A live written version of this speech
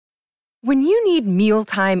When you need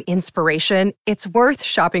mealtime inspiration, it's worth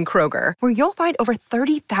shopping Kroger, where you'll find over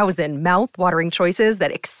 30,000 mouth-watering choices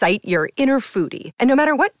that excite your inner foodie. And no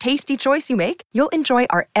matter what tasty choice you make, you'll enjoy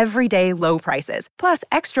our everyday low prices, plus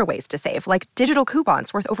extra ways to save, like digital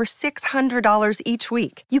coupons worth over $600 each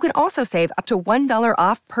week. You can also save up to $1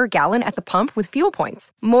 off per gallon at the pump with fuel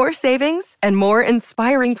points. More savings and more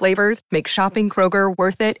inspiring flavors make shopping Kroger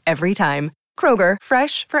worth it every time. Kroger,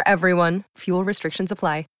 fresh for everyone. Fuel restrictions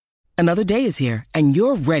apply. Another day is here, and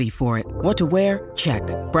you're ready for it. What to wear? Check.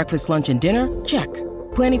 Breakfast, lunch, and dinner? Check.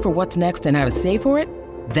 Planning for what's next and how to save for it?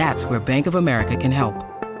 That's where Bank of America can help.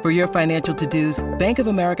 For your financial to-dos, Bank of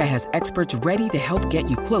America has experts ready to help get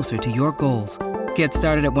you closer to your goals. Get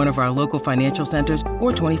started at one of our local financial centers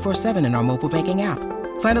or 24/7 in our mobile banking app.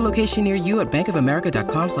 Find a location near you at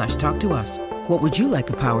bankofamerica.com/talktous. What would you like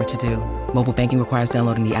the power to do? Mobile banking requires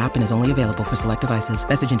downloading the app and is only available for select devices.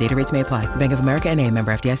 Message and data rates may apply. Bank of America N.A.,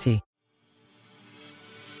 member FDIC.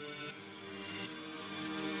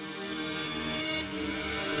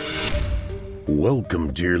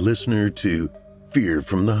 Welcome, dear listener, to Fear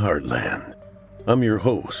from the Heartland. I'm your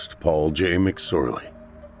host, Paul J. McSorley.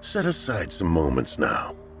 Set aside some moments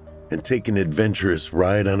now and take an adventurous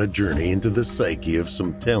ride on a journey into the psyche of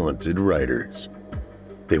some talented writers.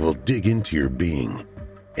 They will dig into your being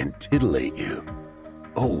and titillate you.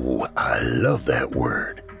 Oh, I love that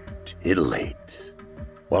word, titillate.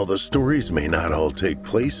 While the stories may not all take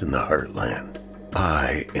place in the Heartland,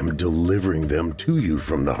 I am delivering them to you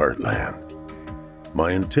from the Heartland.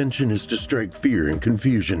 My intention is to strike fear and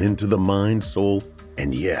confusion into the mind, soul,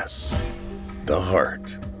 and yes, the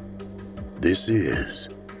heart. This is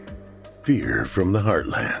Fear from the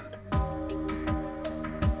Heartland.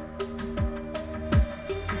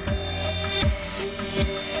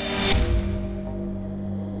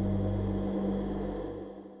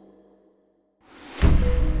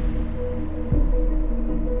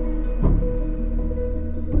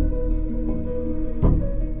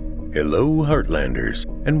 Hello, Heartlanders,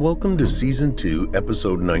 and welcome to Season 2,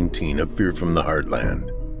 Episode 19 of Fear from the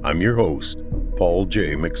Heartland. I'm your host, Paul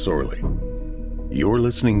J. McSorley. You're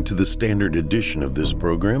listening to the standard edition of this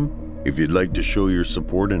program. If you'd like to show your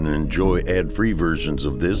support and enjoy ad-free versions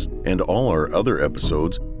of this and all our other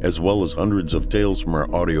episodes, as well as hundreds of tales from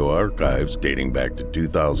our audio archives dating back to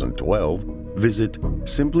 2012, visit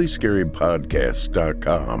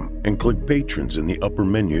simplyscarypodcasts.com and click Patrons in the upper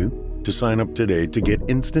menu to sign up today to get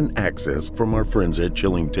instant access from our friends at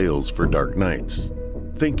Chilling Tales for Dark Nights.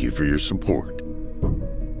 Thank you for your support.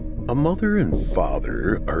 A mother and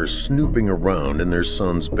father are snooping around in their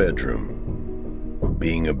son's bedroom.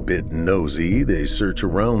 Being a bit nosy, they search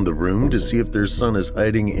around the room to see if their son is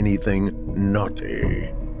hiding anything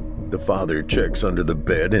naughty. The father checks under the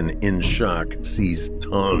bed and, in shock, sees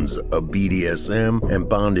tons of BDSM and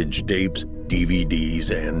bondage tapes, DVDs,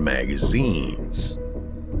 and magazines.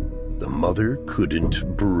 The mother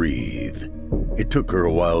couldn't breathe. It took her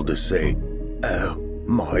a while to say, "Oh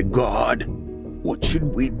my God, what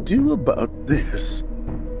should we do about this?"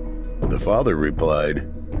 The father replied,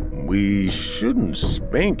 "We shouldn't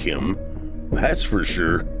spank him, that's for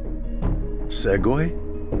sure." Segue?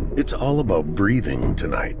 It's all about breathing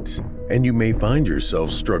tonight, and you may find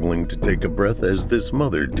yourself struggling to take a breath as this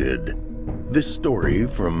mother did. This story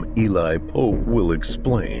from Eli Pope will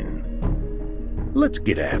explain. Let's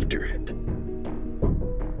get after it.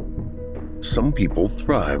 Some people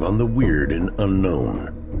thrive on the weird and unknown,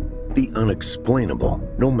 the unexplainable,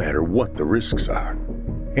 no matter what the risks are.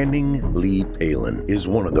 Henning Lee Palin is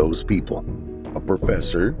one of those people. A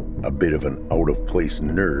professor, a bit of an out-of-place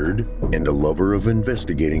nerd, and a lover of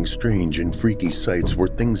investigating strange and freaky sites where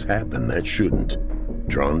things happen that shouldn't.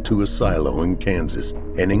 Drawn to a silo in Kansas,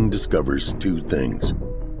 Henning discovers two things.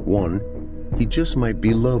 One, he just might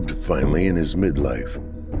be loved finally in his midlife.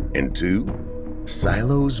 And two,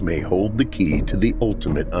 silos may hold the key to the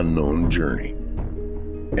ultimate unknown journey.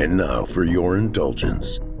 And now for your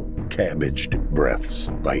indulgence, Cabbaged Breaths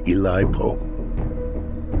by Eli Pope.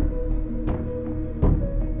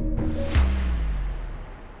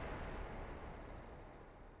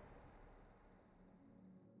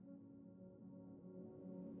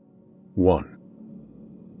 One.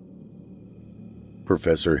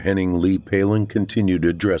 Professor Henning Lee Palin continued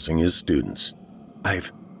addressing his students.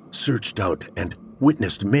 I've searched out and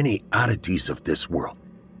witnessed many oddities of this world.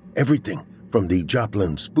 Everything from the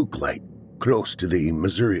Joplin Spooklight, close to the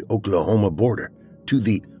Missouri-Oklahoma border, to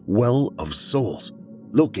the Well of Souls,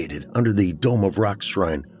 located under the Dome of Rock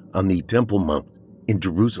Shrine on the Temple Mount in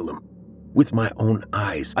Jerusalem. With my own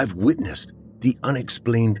eyes, I've witnessed the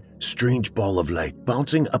unexplained strange ball of light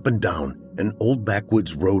bouncing up and down an old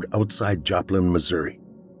backwoods road outside Joplin, Missouri.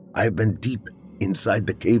 I have been deep inside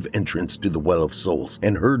the cave entrance to the Well of Souls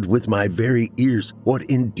and heard with my very ears what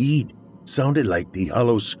indeed sounded like the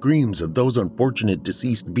hollow screams of those unfortunate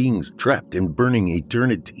deceased beings trapped in burning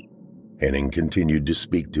eternity. Henning continued to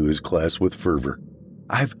speak to his class with fervor.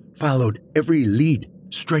 I've followed every lead,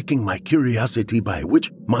 striking my curiosity by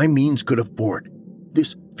which my means could afford.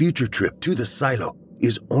 This future trip to the silo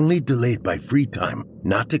is only delayed by free time,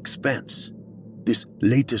 not expense. This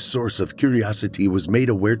latest source of curiosity was made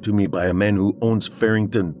aware to me by a man who owns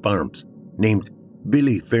Farrington Farms, named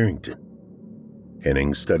Billy Farrington.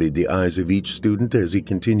 Henning studied the eyes of each student as he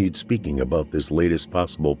continued speaking about this latest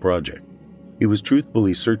possible project. He was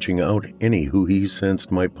truthfully searching out any who he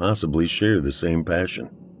sensed might possibly share the same passion.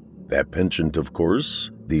 That penchant, of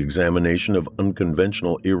course, the examination of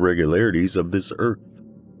unconventional irregularities of this earth.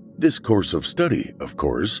 This course of study, of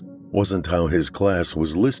course, wasn't how his class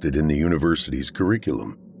was listed in the university's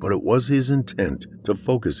curriculum, but it was his intent to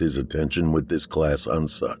focus his attention with this class on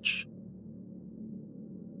such.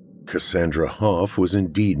 Cassandra Hoff was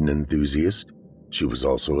indeed an enthusiast. She was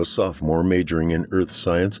also a sophomore majoring in earth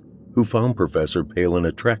science who found Professor Palin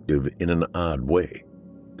attractive in an odd way.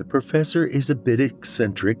 The professor is a bit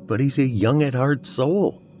eccentric, but he's a young-at-heart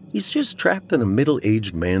soul. He's just trapped in a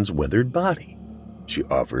middle-aged man's weathered body. She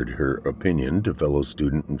offered her opinion to fellow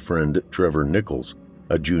student and friend Trevor Nichols,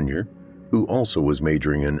 a junior, who also was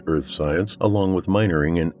majoring in earth science along with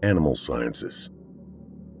minoring in animal sciences.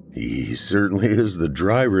 He certainly is the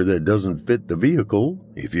driver that doesn't fit the vehicle,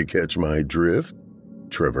 if you catch my drift.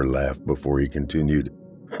 Trevor laughed before he continued.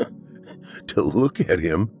 To look at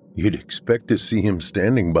him, you'd expect to see him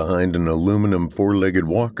standing behind an aluminum four-legged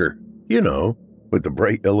walker. You know, with the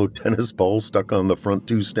bright yellow tennis ball stuck on the front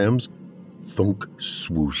two stems. Thunk,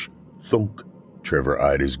 swoosh, thunk. Trevor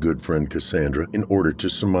eyed his good friend Cassandra in order to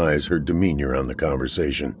surmise her demeanor on the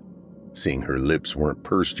conversation. Seeing her lips weren't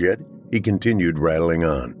pursed yet, he continued rattling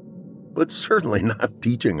on. But certainly not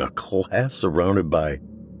teaching a class surrounded by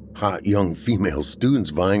hot young female students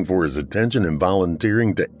vying for his attention and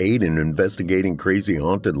volunteering to aid in investigating crazy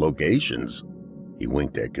haunted locations. He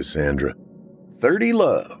winked at Cassandra. 30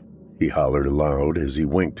 love, he hollered aloud as he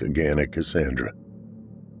winked again at Cassandra.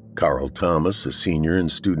 Carl Thomas, a senior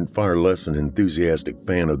and student far less an enthusiastic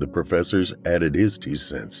fan of the professors, added his 2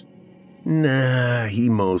 cents. Nah, he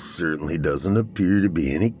most certainly doesn't appear to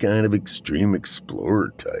be any kind of extreme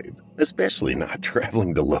explorer type, especially not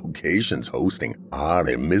traveling to locations hosting odd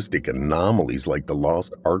and mystic anomalies like the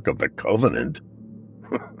lost Ark of the Covenant.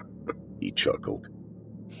 He chuckled.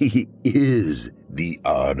 He is the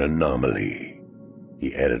odd anomaly.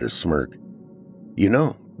 He added a smirk. You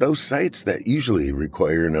know, those sites that usually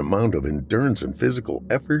require an amount of endurance and physical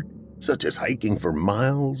effort, such as hiking for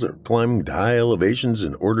miles or climbing to high elevations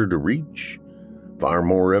in order to reach. Far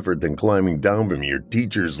more effort than climbing down from your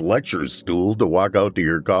teacher's lecture stool to walk out to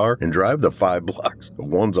your car and drive the 5 blocks to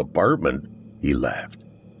one's apartment, he laughed.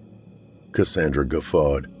 Cassandra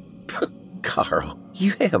guffawed. Carl,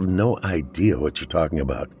 you have no idea what you're talking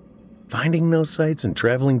about. Finding those sites and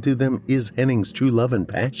traveling to them is Henning's true love and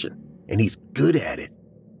passion, and he's good at it,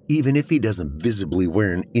 even if he doesn't visibly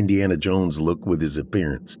wear an Indiana Jones look with his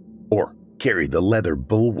appearance. Or carry the leather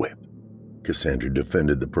bullwhip. Cassandra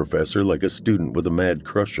defended the professor like a student with a mad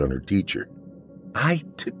crush on her teacher. I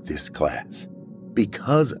took this class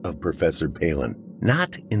because of Professor Palin,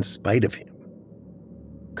 not in spite of him.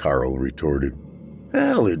 Carl retorted,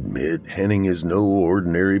 I'll admit Henning is no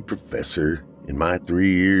ordinary professor. In my 3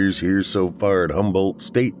 years here so far at Humboldt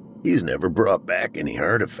State, he's never brought back any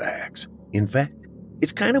artifacts. In fact,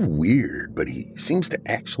 it's kind of weird, but he seems to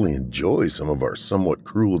actually enjoy some of our somewhat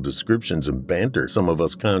cruel descriptions and banter some of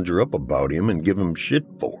us conjure up about him and give him shit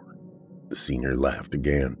for. The senior laughed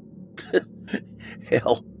again.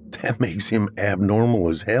 Hell, that makes him abnormal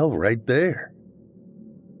as hell right there.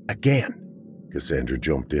 Again, Cassandra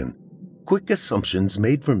jumped in. Quick assumptions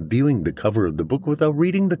made from viewing the cover of the book without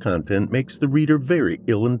reading the content makes the reader very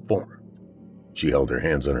ill-informed. She held her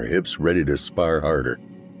hands on her hips, ready to spar harder.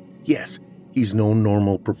 Yes, he's no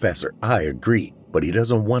normal professor, I agree, but he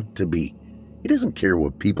doesn't want to be. He doesn't care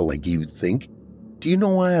what people like you think. Do you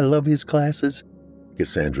know why I love his classes?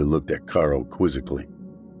 Cassandra looked at Carl quizzically.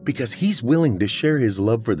 Because he's willing to share his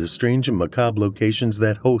love for the strange and macabre locations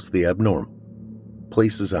that host the abnormal.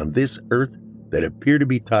 Places on this earth that appear to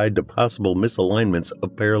be tied to possible misalignments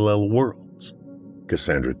of parallel worlds.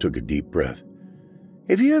 Cassandra took a deep breath.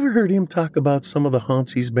 Have you ever heard him talk about some of the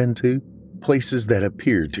haunts he's been to? Places that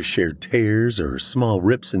appear to share tears or small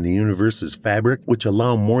rips in the universe's fabric which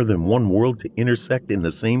allow more than one world to intersect in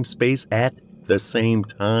the same space at the same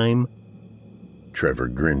time? Trevor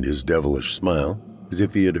grinned his devilish smile. as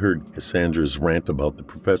if he had heard Cassandra's rant about the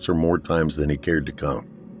professor more times than he cared to count.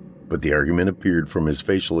 But the argument appeared from his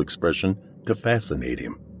facial expression to fascinate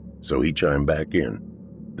him, so he chimed back in.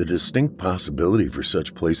 The distinct possibility for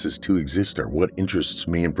such places to exist are what interests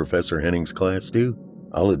me in Professor Henning's class too.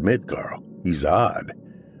 I'll admit, Carl, he's odd.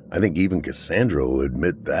 I think even Cassandra will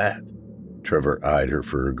admit that. Trevor eyed her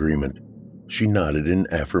for agreement. She nodded in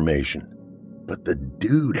affirmation. But the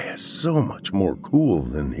dude has so much more cool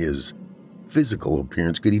than his physical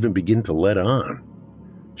appearance could even begin to let on.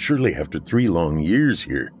 Surely after 3 long years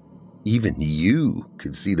here, even you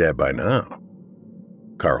could see that by now.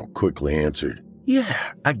 Carl quickly answered,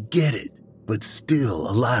 "Yeah, I get it. But still,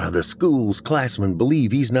 a lot of the school's classmen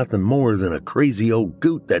believe he's nothing more than a crazy old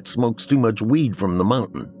goot that smokes too much weed from the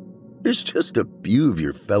mountain. There's just a few of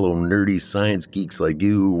your fellow nerdy science geeks like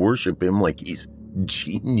you who worship him like he's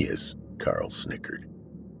genius," Carl snickered.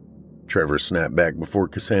 Trevor snapped back before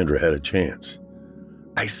Cassandra had a chance.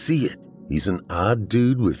 "I see it. He's an odd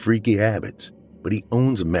dude with freaky habits, but he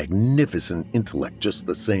owns a magnificent intellect just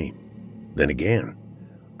the same. Then again,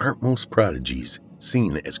 aren't most prodigies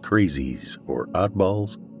seen as crazies or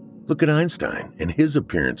oddballs? Look at Einstein and his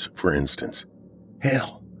appearance, for instance.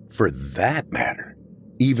 Hell, for that matter,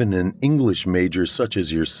 even an English major such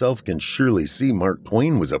as yourself can surely see Mark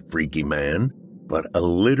Twain was a freaky man, but a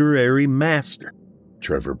literary master."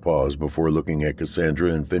 Trevor paused before looking at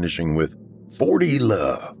Cassandra and finishing with, "40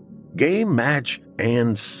 love, game, match,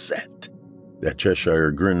 and set." That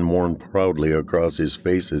Cheshire grin worn proudly across his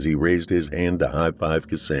face as he raised his hand to high-five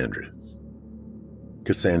Cassandra's.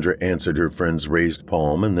 Cassandra answered her friend's raised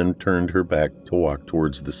palm and then turned her back to walk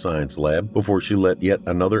towards the science lab before she let yet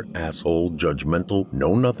another asshole, judgmental,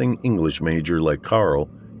 know-nothing English major like Carl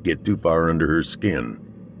get too far under her skin.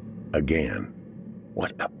 Again.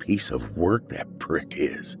 What a piece of work that prick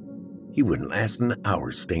is. He wouldn't last an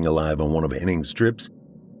hour staying alive on one of Henning's trips.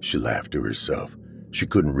 She laughed to herself. She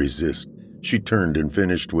couldn't resist. She turned and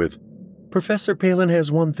finished with, "Professor Palin has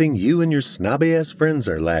one thing you and your snobby-ass friends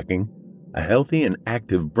are lacking. A healthy and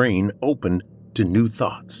active brain open to new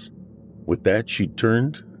thoughts." With that, she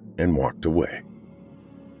turned and walked away.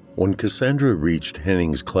 When Cassandra reached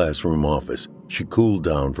Henning's classroom office, she cooled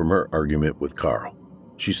down from her argument with Carl.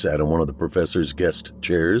 She sat in one of the professor's guest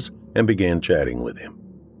chairs and began chatting with him.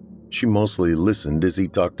 She mostly listened as he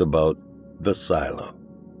talked about the silo.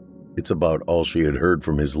 It's about all she had heard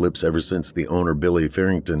from his lips ever since the owner, Billy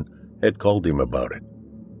Farrington, had called him about it.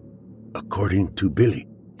 "According to Billy,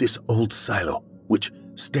 this old silo, which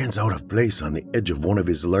stands out of place on the edge of one of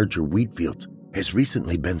his larger wheat fields, has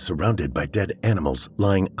recently been surrounded by dead animals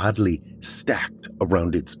lying oddly stacked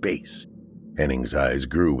around its base." Henning's eyes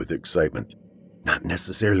grew with excitement. "Not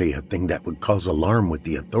necessarily a thing that would cause alarm with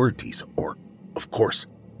the authorities, or, of course,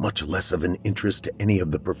 much less of an interest to any of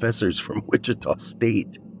the professors from Wichita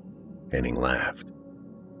State." Henning laughed.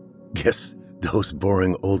 "Guess those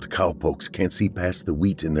boring old cowpokes can't see past the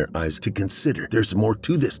wheat in their eyes to consider there's more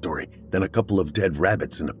to this story than a couple of dead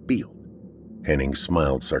rabbits in a field." Henning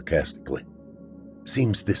smiled sarcastically.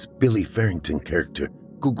 "Seems this Billy Farrington character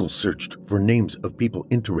Google searched for names of people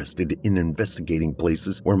interested in investigating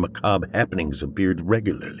places where macabre happenings appeared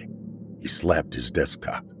regularly." He slapped his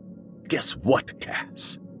desktop. "Guess what,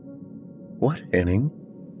 Cass?" "What, Henning?"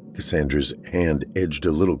 Cassandra's hand edged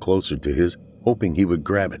a little closer to his, hoping he would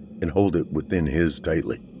grab it and hold it within his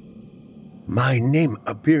tightly. "My name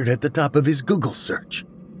appeared at the top of his Google search."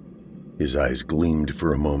 His eyes gleamed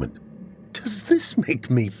for a moment. "Does this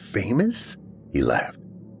make me famous?" He laughed.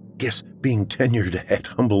 "Guess being tenured at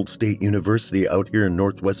Humboldt State University out here in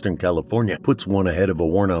northwestern California puts one ahead of a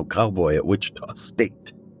worn-out cowboy at Wichita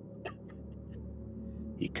State."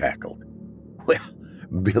 He cackled. "Well,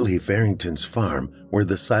 Billy Farrington's farm, where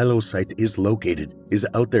the silo site is located, is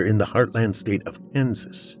out there in the Heartland state of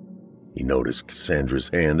Kansas." He noticed Cassandra's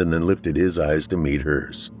hand and then lifted his eyes to meet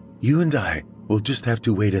hers. "You and I will just have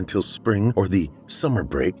to wait until spring or the summer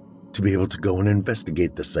break to be able to go and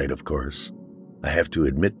investigate the site, of course. I have to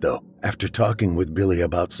admit, though, after talking with Billy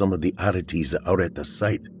about some of the oddities out at the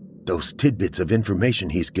site, those tidbits of information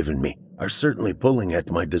he's given me are certainly pulling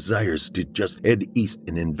at my desires to just head east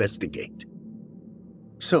and investigate."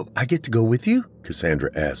 "So I get to go with you?" Cassandra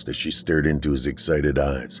asked as she stared into his excited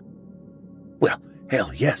eyes. "Well,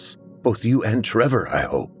 hell yes. Both you and Trevor, I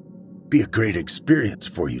hope. Be a great experience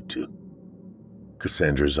for you two."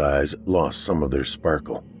 Cassandra's eyes lost some of their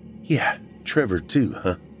sparkle. "Yeah, Trevor too,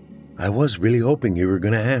 huh? I was really hoping you were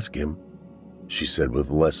going to ask him," she said with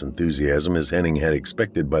less enthusiasm as Henning had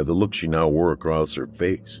expected by the look she now wore across her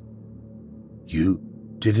face. "You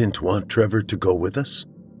didn't want Trevor to go with us?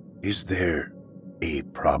 Is there a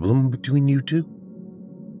problem between you two?"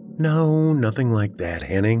 No, nothing like that,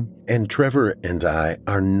 Henning. And Trevor and I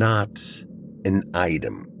are not an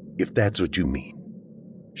item, if that's what you mean.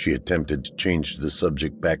 She attempted to change the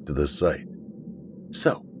subject back to the site.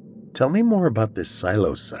 So, tell me more about this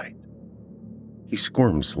silo site. He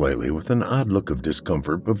squirmed slightly with an odd look of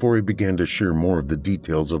discomfort before he began to share more of the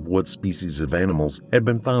details of what species of animals had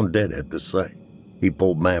been found dead at the site. He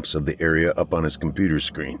pulled maps of the area up on his computer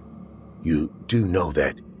screen. You do know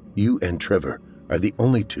that you and Trevor are the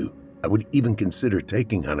only two I would even consider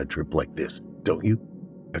taking on a trip like this, don't you?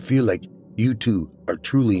 I feel like you two are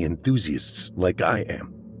truly enthusiasts like I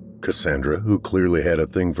am. Cassandra, who clearly had a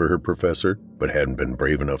thing for her professor, but hadn't been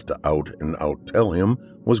brave enough to out and out tell him,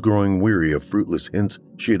 was growing weary of fruitless hints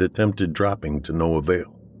she had attempted dropping to no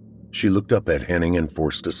avail. She looked up at Henning and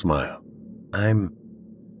forced a smile. I'm,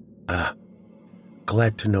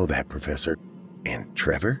 glad to know that, Professor. And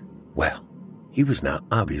Trevor? Well, he was now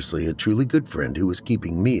obviously a truly good friend who was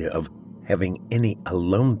keeping me of having any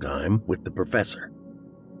alone time with the professor.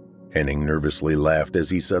 Henning nervously laughed as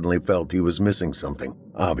he suddenly felt he was missing something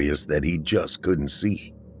obvious that he just couldn't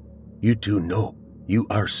see. You two know you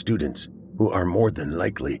are students who are more than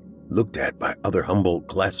likely looked at by other Humboldt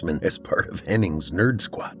classmen as part of Henning's nerd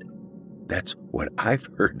squad. That's what I've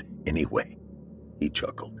heard anyway, he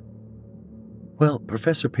chuckled. Well,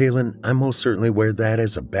 Professor Palin, I most certainly wear that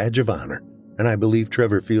as a badge of honor, and I believe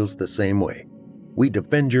Trevor feels the same way. We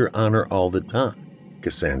defend your honor all the time,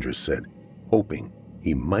 Cassandra said, hoping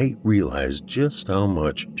he might realize just how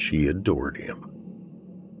much she adored him.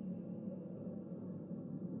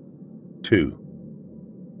 2.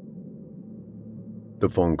 The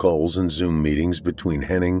phone calls and Zoom meetings between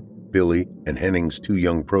Henning, Billy, and Henning's two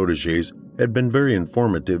young protégés had been very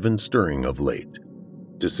informative and stirring of late.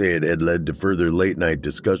 To say it had led to further late-night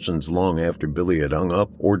discussions long after Billy had hung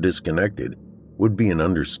up or disconnected would be an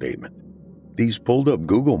understatement. These pulled-up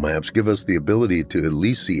Google Maps give us the ability to at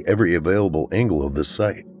least see every available angle of the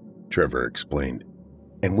site, Trevor explained.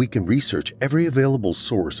 And we can research every available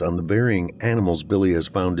source on the varying animals Billy has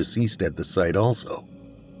found deceased at the site also.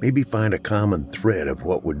 Maybe find a common thread of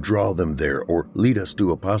what would draw them there or lead us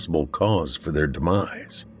to a possible cause for their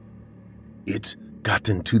demise. It's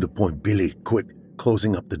gotten to the point Billy quit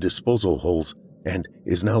closing up the disposal holes and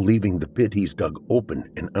is now leaving the pit he's dug open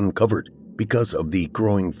and uncovered because of the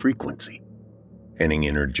growing frequency. Henning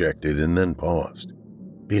interjected and then paused.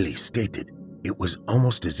 Billy stated it was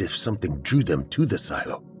almost as if something drew them to the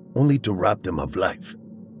silo, only to rob them of life.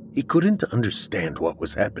 He couldn't understand what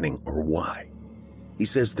was happening or why. He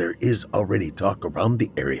says there is already talk around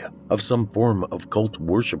the area of some form of cult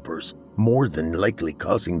worshippers more than likely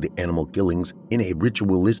causing the animal killings in a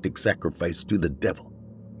ritualistic sacrifice to the devil.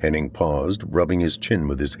 Henning paused, rubbing his chin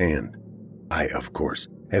with his hand. I, of course,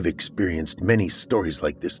 have experienced many stories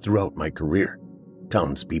like this throughout my career.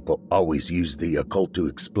 Townspeople always use the occult to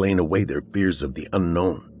explain away their fears of the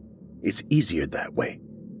unknown. It's easier that way.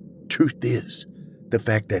 Truth is, the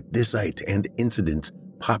fact that this site and incidents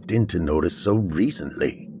popped into notice so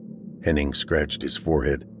recently, Henning scratched his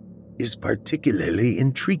forehead, is particularly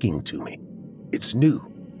intriguing to me. It's new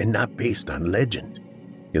and not based on legend.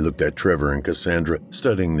 He looked at Trevor and Cassandra,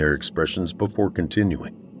 studying their expressions before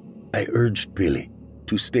continuing. I urged Billy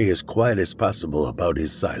to stay as quiet as possible about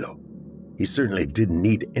his silo. He certainly didn't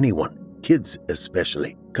need anyone, kids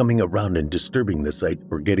especially, coming around and disturbing the site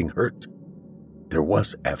or getting hurt. There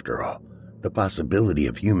was, after all, the possibility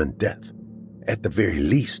of human death. At the very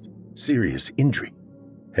least, serious injury.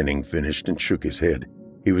 Henning finished and shook his head.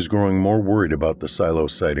 He was growing more worried about the silo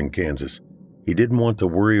site in Kansas. He didn't want to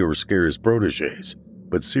worry or scare his protégés,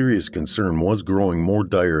 but serious concern was growing more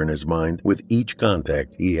dire in his mind with each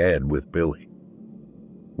contact he had with Billy.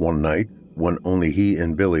 One night, when only he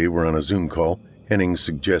and Billy were on a Zoom call, Henning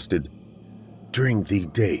suggested, during the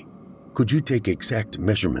day, could you take exact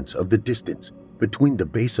measurements of the distance between the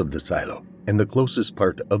base of the silo and the closest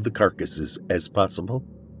part of the carcasses as possible?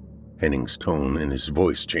 Henning's tone and his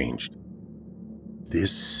voice changed.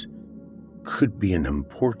 This could be an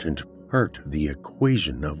important part of the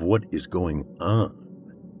equation of what is going on.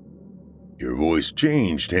 Your voice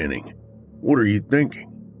changed, Henning. What are you thinking?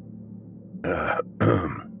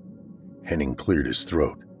 Henning cleared his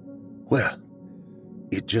throat. Well,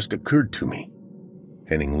 it just occurred to me.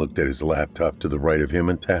 Henning looked at his laptop to the right of him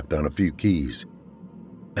and tapped on a few keys.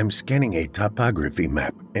 I'm scanning a topography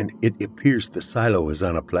map, and it appears the silo is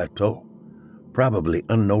on a plateau, probably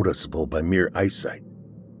unnoticeable by mere eyesight.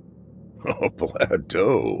 Oh,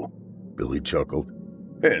 plateau, Billy chuckled.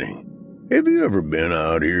 Henning, have you ever been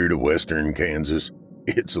out here to western Kansas?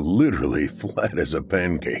 It's literally flat as a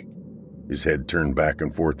pancake. His head turned back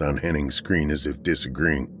and forth on Henning's screen as if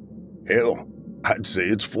disagreeing. Hell, I'd say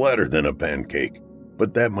it's flatter than a pancake,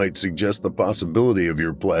 but that might suggest the possibility of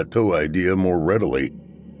your plateau idea more readily.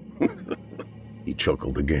 He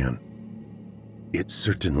chuckled again. It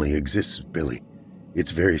certainly exists, Billy.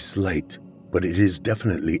 It's very slight, but it is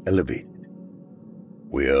definitely elevated.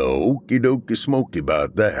 Well, okie dokie smoky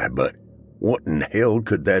about that, but what in hell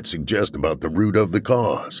could that suggest about the root of the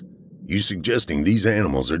cause? You suggesting these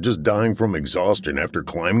animals are just dying from exhaustion after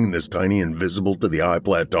climbing this tiny invisible to the eye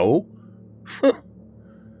plateau?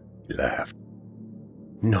 He laughed.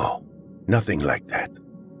 No, nothing like that.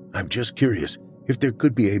 I'm just curious if there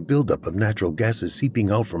could be a buildup of natural gases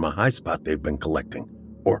seeping out from a high spot they've been collecting,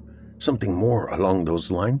 or something more along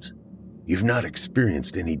those lines. You've not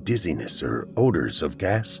experienced any dizziness or odors of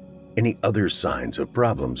gas, any other signs of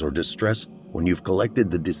problems or distress when you've collected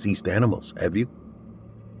the deceased animals, have you?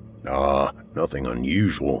 Nah, nothing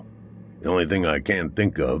unusual. The only thing I can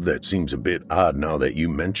think of that seems a bit odd now that you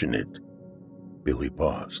mention it. Billy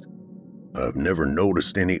paused. I've never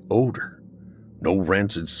noticed any odor. No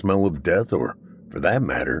rancid smell of death or, for that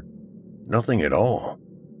matter, nothing at all.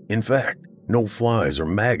 In fact, no flies or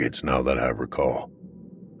maggots now that I recall.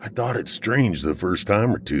 I thought it strange the first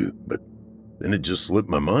time or two, but then it just slipped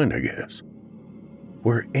my mind, I guess.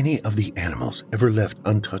 Were any of the animals ever left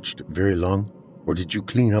untouched very long, or did you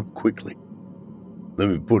clean up quickly? Let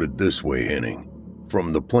me put it this way, Henning.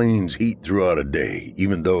 From the plains heat throughout a day,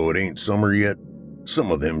 even though it ain't summer yet,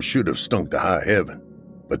 some of them should have stunk to high heaven,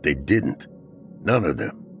 but they didn't. None of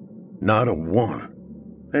them. Not a one.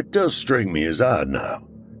 That does strike me as odd now.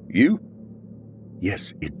 You?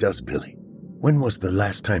 Yes, it does, Billy. When was the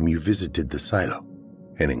last time you visited the silo?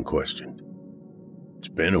 Henning questioned. It's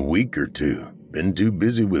been a week or two. Been too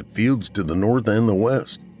busy with fields to the north and the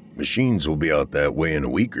west. Machines will be out that way in a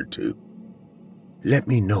week or two. Let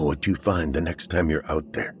me know what you find the next time you're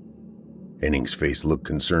out there. Henning's face looked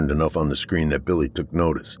concerned enough on the screen that Billy took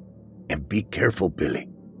notice. And be careful, Billy.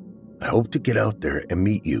 I hope to get out there and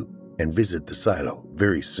meet you and visit the silo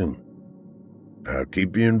very soon. I'll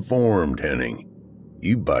keep you informed, Henning.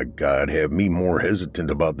 You, by God, have me more hesitant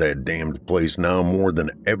about that damned place now more than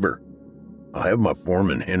ever. I'll have my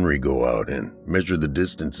foreman Henry go out and measure the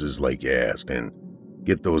distances like you asked and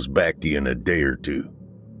get those back to you in a day or two.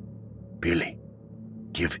 Billy,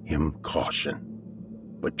 give him caution,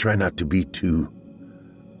 but try not to be too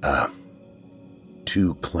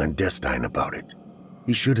clandestine about it.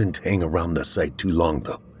 He shouldn't hang around the site too long,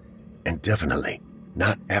 though, and definitely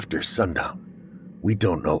not after sundown. We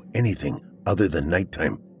don't know anything other than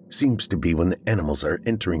nighttime seems to be when the animals are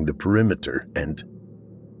entering the perimeter and,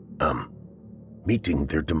 meeting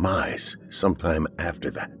their demise sometime after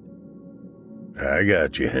that. I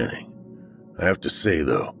got you, Henning. I have to say,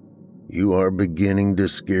 though, you are beginning to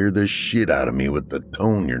scare the shit out of me with the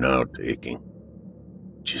tone you're now taking.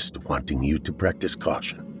 Just wanting you to practice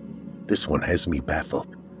caution. This one has me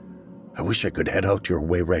baffled. I wish I could head out your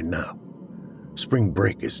way right now. Spring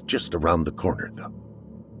break is just around the corner, though.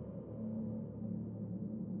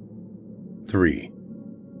 3.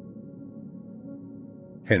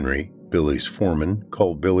 Henry, Billy's foreman,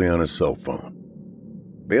 called Billy on his cell phone.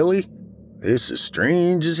 Billy, this is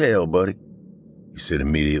strange as hell, buddy, he said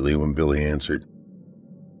immediately when Billy answered.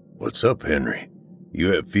 What's up, Henry?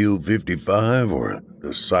 You at Field 55 or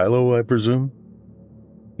the silo, I presume?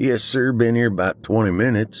 Yes, sir, been here about 20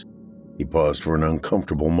 minutes. He paused for an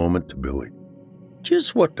uncomfortable moment to Billy.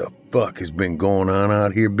 Just what the fuck has been going on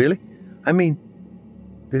out here, Billy? I mean,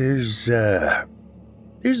 there's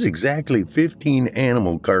exactly 15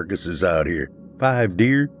 animal carcasses out here. 5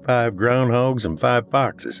 deer, 5 groundhogs, and 5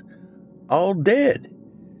 foxes. All dead.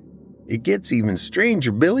 It gets even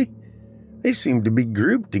stranger, Billy. They seem to be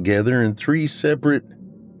grouped together in 3 separate,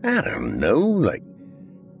 I don't know, like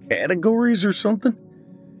categories or something.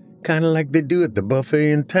 Kind of like they do at the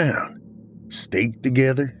buffet in town. Steak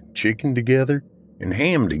together, chicken together, and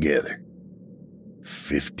ham together.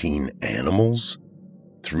 15 animals?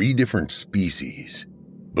 3 different species,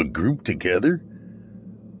 but grouped together?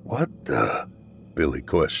 What the? Billy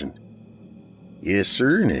questioned. Yes,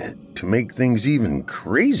 sir, and to make things even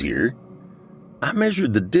crazier, I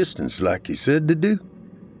measured the distance like you said to do,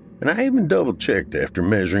 and I even double-checked after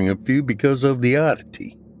measuring a few because of the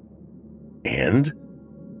oddity. And?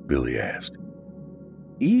 Billy asked.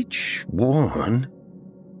 Each one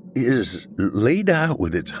is laid out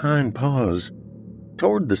with its hind paws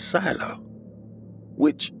toward the silo,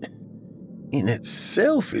 which in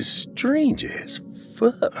itself is strange as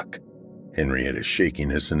fuck. Henry had a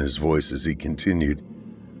shakiness in his voice as he continued.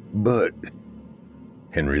 But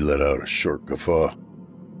Henry let out a short guffaw.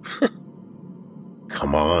 Come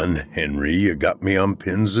Come on, Henry, you got me on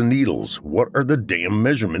pins and needles. What are the damn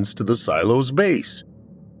measurements to the silo's base?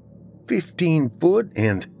 15 foot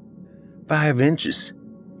and 5 inches.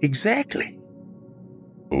 Exactly.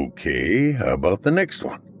 Okay, how about the next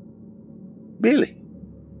one? Billy,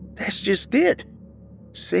 that's just it.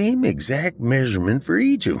 Same exact measurement for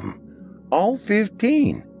each of them. All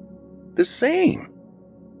 15. The same.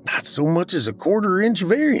 Not so much as a 1/4 inch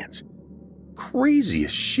variance.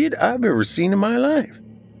 Craziest shit I've ever seen in my life.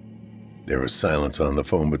 There was silence on the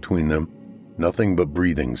phone between them, nothing but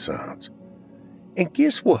breathing sounds. And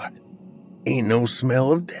guess what? Ain't no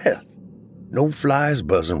smell of death. No flies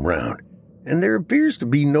buzzing round. And there appears to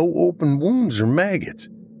be no open wounds or maggots.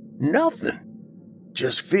 Nothing.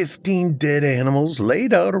 Just 15 dead animals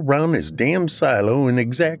laid out around this damn silo in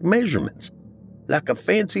exact measurements. Like a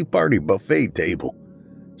fancy party buffet table.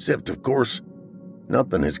 Except, of course,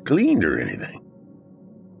 nothing is cleaned or anything.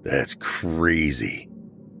 That's crazy.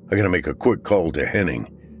 I gotta make a quick call to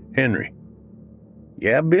Henning. Henry.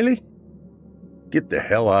 Yeah, Billy? Get the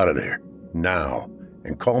hell out of there. Now.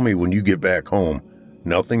 And call me when you get back home.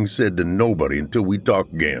 Nothing said to nobody until we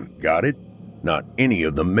talk again. Got it? Not any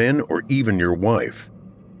of the men or even your wife.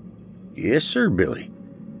 Yes, sir, Billy.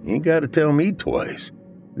 You ain't gotta tell me twice.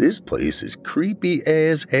 This place is creepy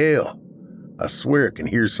as hell. I swear I can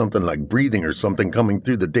hear something like breathing or something coming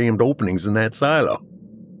through the damned openings in that silo.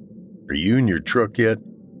 Are you in your truck yet?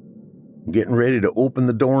 I'm getting ready to open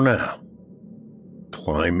the door now.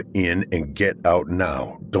 Climb in and get out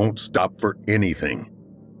now. Don't stop for anything.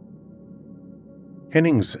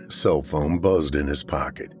 Henning's cell phone buzzed in his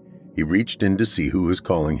pocket. He reached in to see who was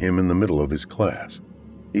calling him in the middle of his class.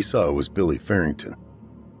 He saw it was Billy Farrington.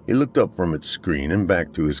 He looked up from its screen and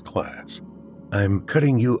back to his class. I'm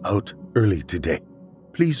cutting you out early today.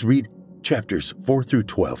 Please read chapters 4 through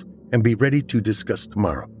 12 and be ready to discuss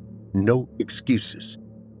tomorrow. No excuses.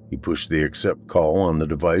 He pushed the accept call on the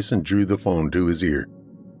device and drew the phone to his ear.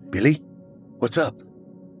 Billy, what's up?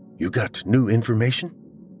 You got new information?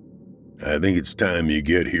 I think it's time you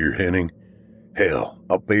get here, Henning. Hell,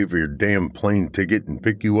 I'll pay for your damn plane ticket and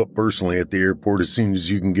pick you up personally at the airport as soon as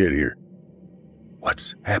you can get here.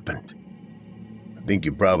 What's happened? I think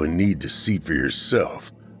you probably need to see for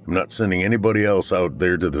yourself. I'm not sending anybody else out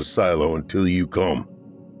there to the silo until you come.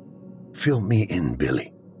 Fill me in,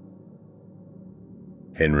 Billy.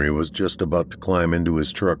 Henry was just about to climb into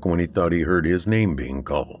his truck when he thought he heard his name being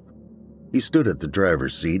called. He stood at the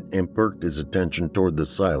driver's seat and perked his attention toward the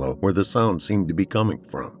silo where the sound seemed to be coming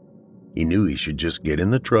from. He knew he should just get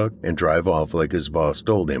in the truck and drive off like his boss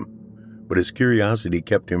told him, but his curiosity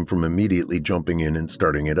kept him from immediately jumping in and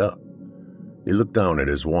starting it up. He looked down at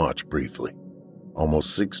his watch briefly.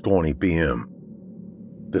 Almost 6:20 p.m.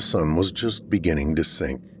 The sun was just beginning to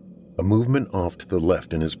sink. A movement off to the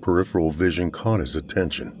left in his peripheral vision caught his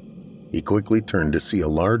attention. He quickly turned to see a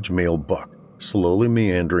large male buck slowly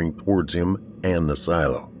meandering towards him and the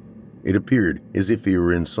silo. It appeared as if he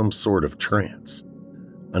were in some sort of trance.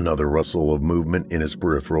 Another rustle of movement in his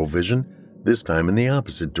peripheral vision, this time in the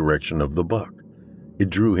opposite direction of the buck. It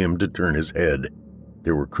drew him to turn his head.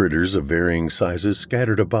 There were critters of varying sizes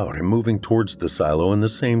scattered about and moving towards the silo in the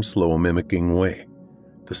same slow mimicking way.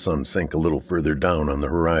 The sun sank a little further down on the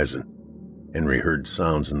horizon. Henry heard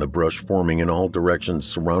sounds in the brush forming in all directions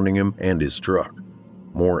surrounding him and his truck.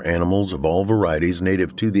 More animals of all varieties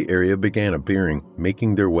native to the area began appearing,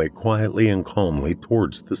 making their way quietly and calmly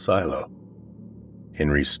towards the silo.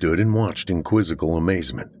 Henry stood and watched in quizzical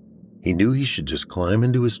amazement. He knew he should just climb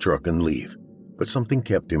into his truck and leave, but something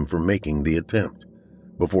kept him from making the attempt.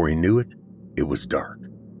 Before he knew it, it was dark.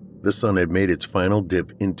 The sun had made its final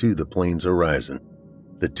dip into the plain's horizon.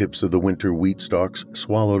 The tips of the winter wheat stalks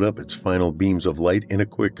swallowed up its final beams of light in a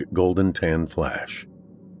quick golden tan flash.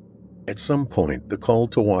 At some point, the call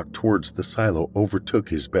to walk towards the silo overtook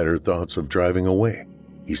his better thoughts of driving away.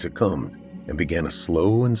 He succumbed and began a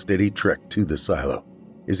slow and steady trek to the silo,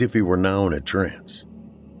 as if he were now in a trance.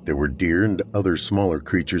 There were deer and other smaller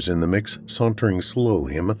creatures in the mix, sauntering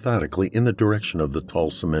slowly and methodically in the direction of the tall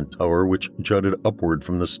cement tower which jutted upward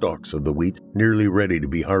from the stalks of the wheat, nearly ready to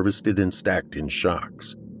be harvested and stacked in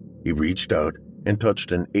shocks. He reached out and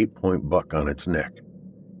touched an 8-point buck on its neck.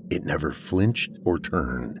 It never flinched or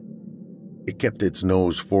turned. It kept its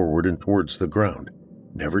nose forward and towards the ground,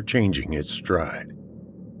 never changing its stride.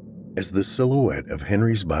 As the silhouette of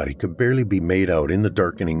Henry's body could barely be made out in the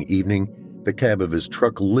darkening evening, the cab of his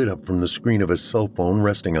truck lit up from the screen of his cell phone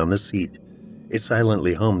resting on the seat. It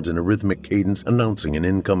silently hummed in a rhythmic cadence announcing an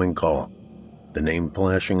incoming call. The name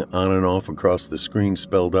flashing on and off across the screen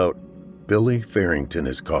spelled out, "Billy Farrington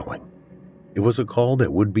is calling." It was a call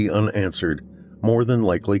that would be unanswered more than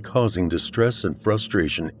likely causing distress and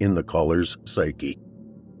frustration in the caller's psyche.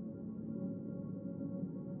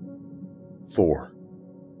 4.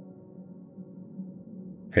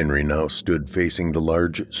 Henry now stood facing the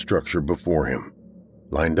large structure before him.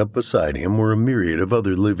 Lined up beside him were a myriad of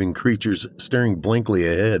other living creatures staring blankly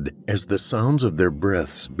ahead as the sounds of their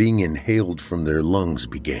breaths being inhaled from their lungs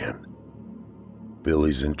began.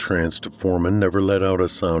 Billy's entranced foreman never let out a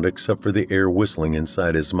sound except for the air whistling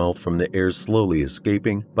inside his mouth from the air slowly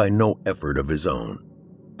escaping by no effort of his own.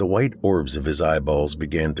 The white orbs of his eyeballs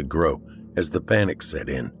began to grow as the panic set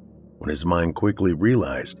in, when his mind quickly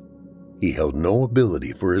realized he held no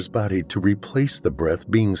ability for his body to replace the breath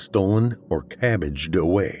being stolen or cabbaged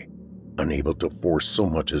away. Unable to force so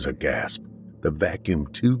much as a gasp, the vacuum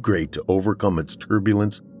too great to overcome its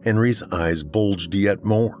turbulence, Henry's eyes bulged yet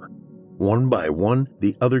more. One by one,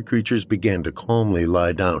 the other creatures began to calmly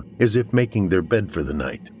lie down, as if making their bed for the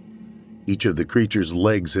night. Each of the creature's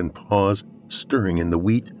legs and paws stirring in the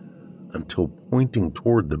wheat until pointing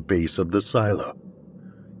toward the base of the silo,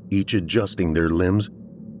 each adjusting their limbs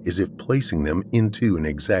as if placing them into an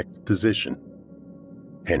exact position.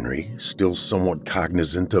 Henry, still somewhat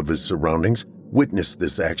cognizant of his surroundings, witnessed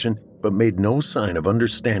this action but made no sign of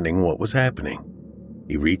understanding what was happening.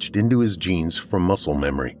 He reached into his jeans for muscle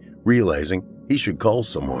memory, realizing he should call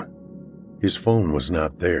someone. His phone was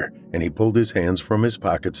not there, and he pulled his hands from his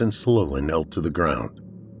pockets and slowly knelt to the ground.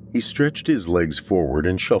 He stretched his legs forward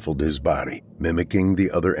and shuffled his body, mimicking the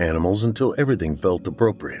other animals until everything felt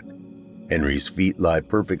appropriate. Henry's feet lie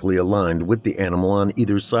perfectly aligned with the animal on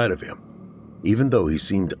either side of him. Even though he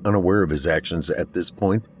seemed unaware of his actions at this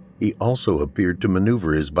point, he also appeared to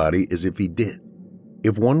maneuver his body as if he did.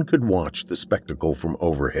 If one could watch the spectacle from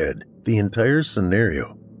overhead, the entire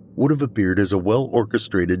scenario would have appeared as a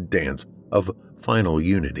well-orchestrated dance of final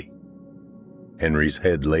unity. Henry's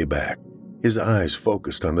head lay back, his eyes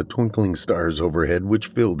focused on the twinkling stars overhead which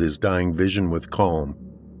filled his dying vision with calm.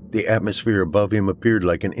 The atmosphere above him appeared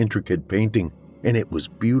like an intricate painting, and it was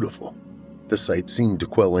beautiful. The sight seemed to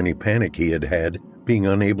quell any panic he had had, being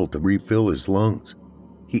unable to refill his lungs.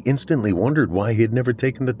 He instantly wondered why he had never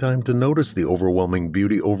taken the time to notice the overwhelming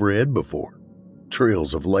beauty overhead before.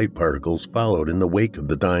 Trails of light particles followed in the wake of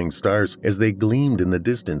the dying stars as they gleamed in the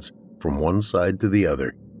distance from one side to the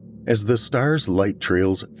other. As the stars' light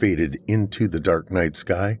trails faded into the dark night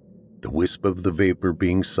sky, the wisp of the vapor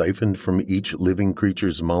being siphoned from each living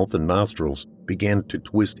creature's mouth and nostrils began to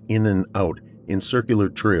twist in and out in circular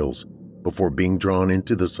trails before being drawn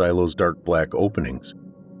into the silo's dark black openings.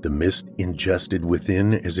 The mist ingested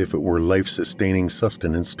within as if it were life-sustaining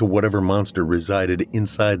sustenance to whatever monster resided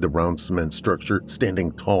inside the round cement structure,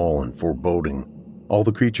 standing tall and foreboding. All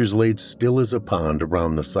the creatures laid still as a pond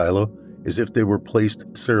around the silo, as if they were placed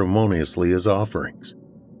ceremoniously as offerings.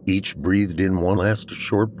 Each breathed in one last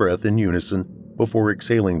short breath in unison before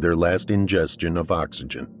exhaling their last ingestion of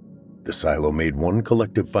oxygen. The silo made one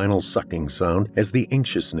collective final sucking sound as the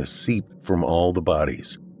anxiousness seeped from all the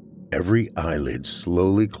bodies. Every eyelid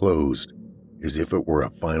slowly closed as if it were a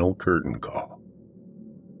final curtain call.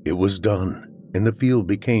 It was done, and the field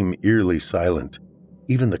became eerily silent.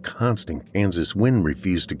 Even the constant Kansas wind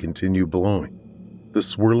refused to continue blowing. The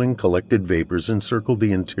swirling collected vapors encircled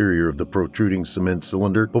the interior of the protruding cement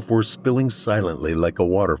cylinder before spilling silently like a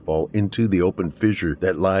waterfall into the open fissure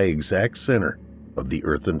that lay exact center of the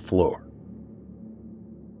earthen floor.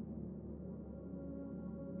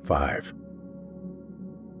 5.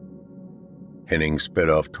 Henning sped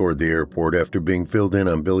off toward the airport after being filled in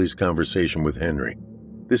on Billy's conversation with Henry.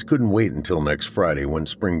 This couldn't wait until next Friday when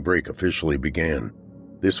spring break officially began.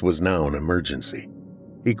 This was now an emergency.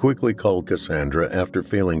 He quickly called Cassandra after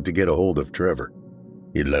failing to get a hold of Trevor.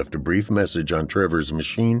 He had left a brief message on Trevor's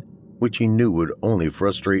machine, which he knew would only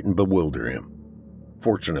frustrate and bewilder him.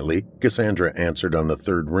 Fortunately, Cassandra answered on the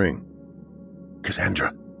third ring.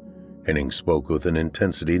 "Cassandra," Henning spoke with an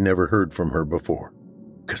intensity never heard from her before.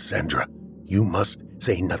 "Cassandra, you must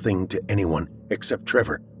say nothing to anyone except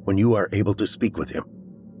Trevor when you are able to speak with him."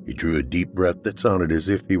 He drew a deep breath that sounded as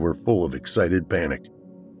if he were full of excited panic.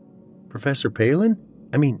 "Professor Palin?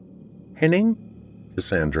 Henning?"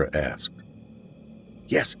 Cassandra asked.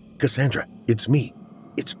 "Yes, Cassandra, it's me.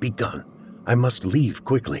 It's begun. I must leave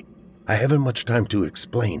quickly. I haven't much time to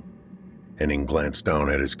explain." Henning glanced down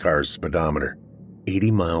at his car's speedometer.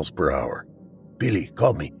 80 miles per hour. "Billy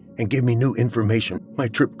called me and gave me new information. My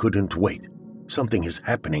trip couldn't wait. Something is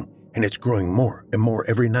happening, and it's growing more and more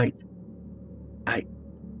every night." I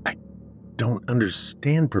don't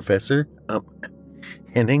understand, Professor.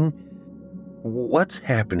 Henning, what's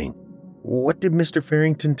happening? What did Mr.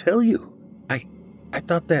 Farrington tell you? I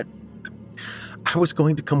thought that I was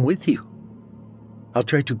going to come with you." I'll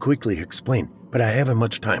try to quickly explain, but I haven't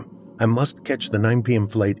much time. I must catch the 9 p.m.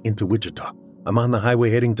 flight into Wichita. I'm on the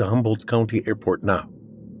highway heading to Humboldt County Airport now.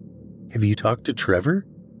 Have you talked to Trevor?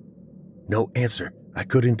 No answer. I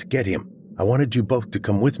couldn't get him. I wanted you both to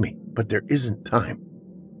come with me, but there isn't time.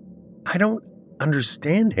 I don't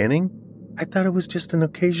understand, Henning. I thought it was just an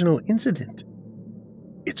occasional incident.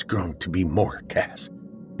 It's grown to be more, Cass.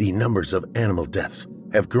 The numbers of animal deaths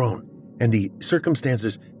have grown, and the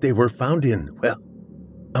circumstances they were found in,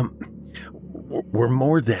 were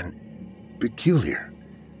more than peculiar.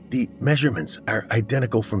 The measurements are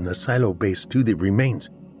identical from the silo base to the remains.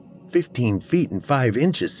 15 feet and 5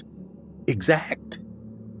 inches. Exact.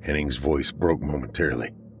 Henning's voice broke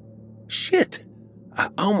momentarily. Shit! I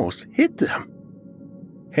almost hit them.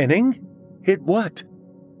 Henning? Hit what?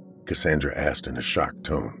 Cassandra asked in a shocked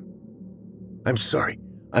tone. I'm sorry.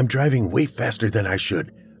 I'm driving way faster than I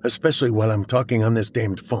should, especially while I'm talking on this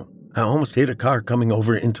damned phone. I almost hit a car coming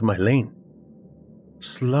over into my lane.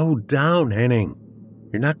 Slow down, Henning.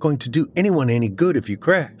 You're not going to do anyone any good if you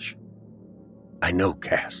crash. I know,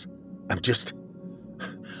 Cass.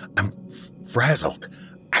 I'm frazzled.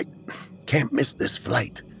 I can't miss this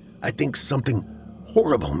flight. I think something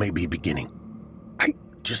horrible may be beginning. I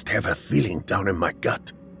just have a feeling down in my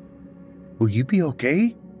gut. Will you be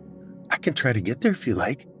okay? I can try to get there if you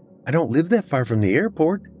like. I don't live that far from the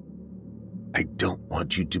airport. I don't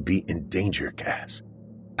want you to be in danger, Cass.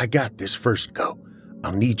 I got this first go.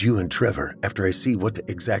 I'll need you and Trevor after I see what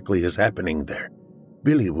exactly is happening there.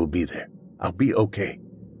 Billy will be there. I'll be okay.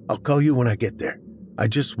 I'll call you when I get there. I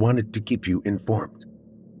just wanted to keep you informed.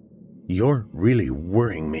 You're really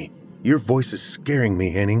worrying me. Your voice is scaring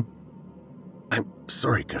me, Henning. I'm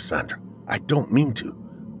sorry, Cassandra. I don't mean to.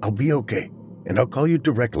 I'll be okay, and I'll call you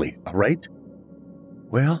directly, all right?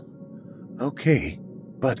 Well, okay,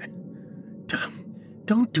 but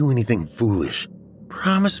don't do anything foolish.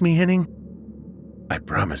 Promise me, Henning? I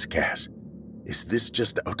promise, Cass. Is this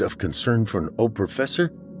just out of concern for an old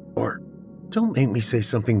professor? Or don't make me say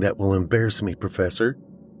something that will embarrass me, Professor.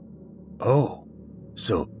 Oh,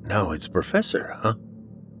 so now it's Professor, huh?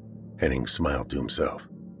 Henning smiled to himself.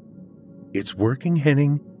 It's working,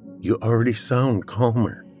 Henning. You already sound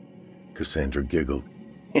calmer. Cassandra giggled.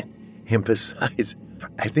 And besides,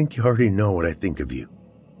 I think you already know what I think of you.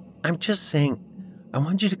 I'm just saying, I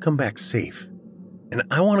want you to come back safe. And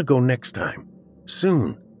I want to go next time.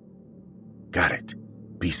 Soon. Got it.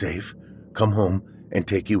 Be safe. Come home and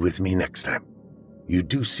take you with me next time. You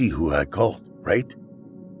do see who I called, right?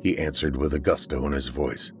 He answered with a gusto in his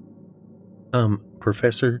voice.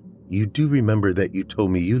 Professor, you do remember that you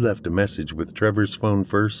told me you left a message with Trevor's phone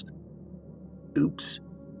first? Oops,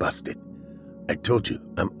 busted. I told you,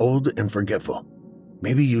 I'm old and forgetful.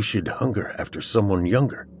 Maybe you should hunger after someone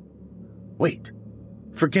younger. Wait,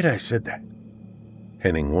 forget I said that.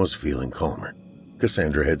 Henning was feeling calmer.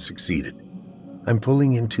 Cassandra had succeeded. I'm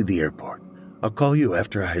pulling into the airport. I'll call you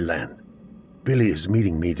after I land. Billy is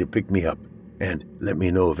meeting me to pick me up and let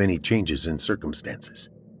me know of any changes in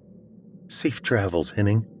circumstances. Safe travels,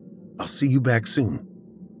 Henning. I'll see you back soon.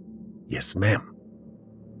 Yes, ma'am.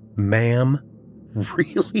 Ma'am?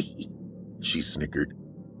 Really? She snickered.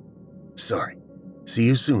 Sorry. See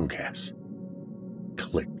you soon, Cass.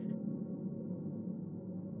 Click.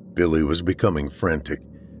 Billy was becoming frantic.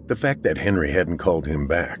 The fact that Henry hadn't called him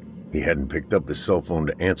back, he hadn't picked up his cell phone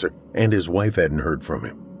to answer, and his wife hadn't heard from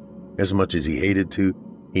him. As much as he hated to,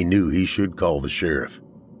 he knew he should call the sheriff.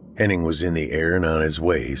 Henning was in the air and on his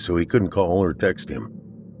way, so he couldn't call or text him.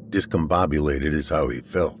 Discombobulated is how he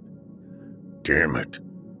felt. Damn it.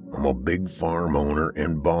 I'm a big farm owner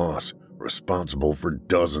and boss, responsible for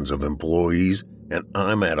dozens of employees, and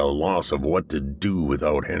I'm at a loss of what to do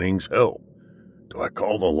without Henning's help. Do I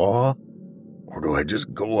call the law? Or do I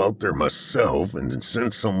just go out there myself and then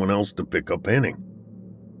send someone else to pick up Henning?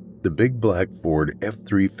 The big black Ford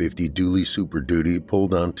F-350 dually Super Duty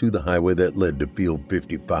pulled onto the highway that led to Field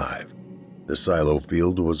 55. The silo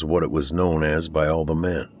field was what it was known as by all the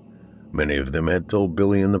men. Many of them had told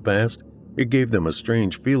Billy in the past it gave them a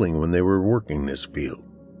strange feeling when they were working this field.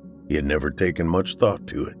 He had never taken much thought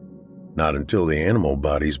to it, not until the animal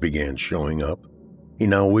bodies began showing up. He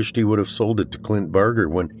now wished he would have sold it to Clint Barger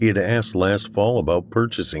when he had asked last fall about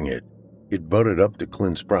purchasing it. It butted up to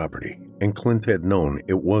Clint's property, and Clint had known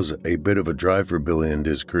it was a bit of a drive for Billy and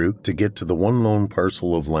his crew to get to the one lone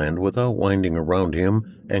parcel of land without winding around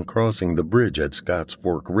him and crossing the bridge at Scotts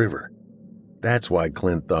Fork River. That's why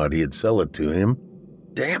Clint thought he'd sell it to him.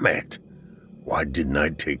 Damn it! Why didn't I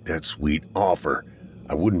take that sweet offer?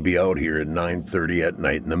 I wouldn't be out here at 9:30 at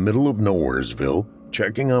night in the middle of Nowheresville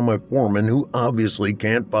checking on my foreman who obviously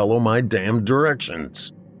can't follow my damn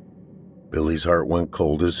directions. Billy's heart went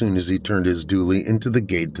cold as soon as he turned his dually into the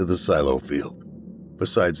gate to the silo field.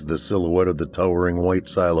 Besides the silhouette of the towering white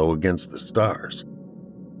silo against the stars,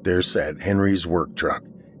 there sat Henry's work truck,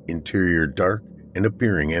 interior dark and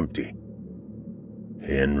appearing empty.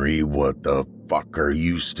 "Henry, what the fuck are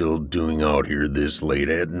you still doing out here this late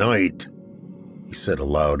at night?" he said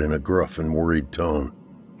aloud in a gruff and worried tone.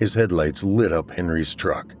 His headlights lit up Henry's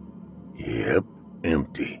truck. "Yep,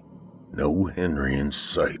 empty. No Henry in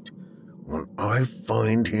sight. When I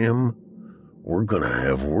find him, we're gonna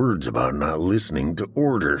have words about not listening to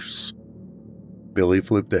orders." Billy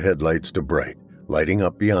flipped the headlights to bright, lighting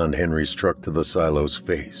up beyond Henry's truck to the silo's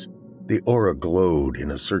face. The aura glowed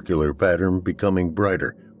in a circular pattern, becoming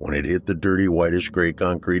brighter when it hit the dirty whitish-gray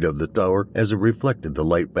concrete of the tower as it reflected the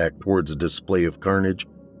light back towards a display of carnage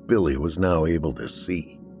Billy was now able to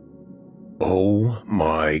see. "Oh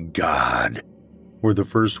my God," were the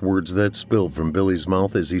first words that spilled from Billy's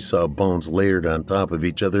mouth as he saw bones layered on top of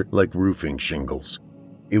each other like roofing shingles.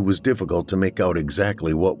 It was difficult to make out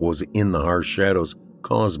exactly what was in the harsh shadows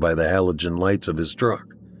caused by the halogen lights of his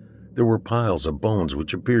truck. There were piles of bones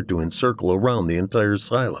which appeared to encircle around the entire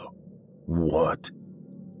silo. What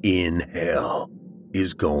in hell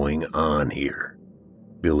is going on here?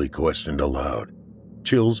 Billy questioned aloud.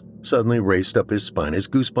 Chills suddenly raced up his spine as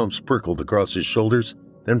goosebumps prickled across his shoulders,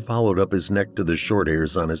 then followed up his neck to the short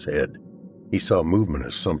hairs on his head. He saw movement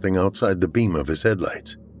of something outside the beam of his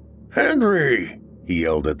headlights. "Henry!" he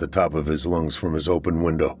yelled at the top of his lungs from his open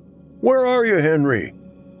window. "Where are you, Henry?"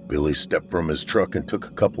 Billy stepped from his truck and took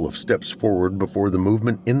a couple of steps forward before the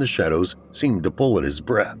movement in the shadows seemed to pull at his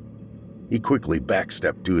breath. He quickly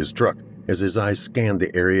backstepped to his truck as his eyes scanned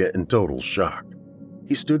the area in total shock.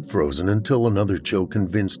 He stood frozen until another chill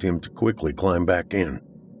convinced him to quickly climb back in.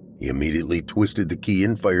 He immediately twisted the key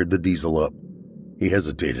and fired the diesel up. He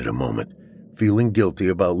hesitated a moment, feeling guilty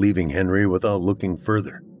about leaving Henry without looking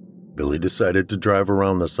further. Billy decided to drive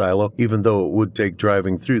around the silo, even though it would take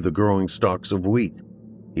driving through the growing stalks of wheat.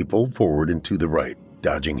 He pulled forward and to the right,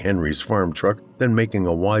 dodging Henry's farm truck, then making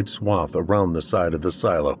a wide swath around the side of the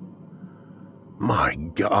silo. "My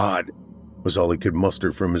God," was all he could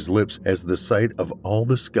muster from his lips as the sight of all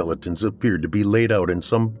the skeletons appeared to be laid out in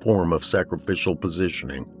some form of sacrificial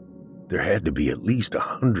positioning. There had to be at least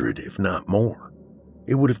 100, if not more.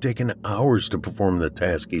 It would have taken hours to perform the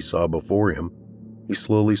task he saw before him. He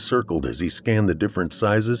slowly circled as he scanned the different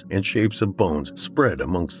sizes and shapes of bones spread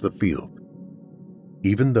amongst the field.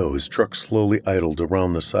 Even though his truck slowly idled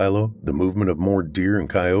around the silo, the movement of more deer and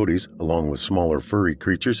coyotes, along with smaller furry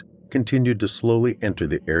creatures, continued to slowly enter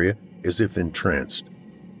the area as if entranced.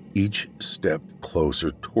 Each stepped closer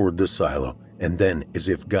toward the silo and then, as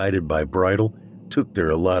if guided by bridle, took their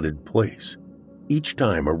allotted place. Each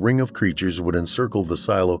time a ring of creatures would encircle the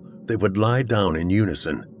silo, they would lie down in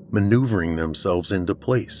unison, maneuvering themselves into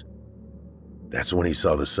place. That's when he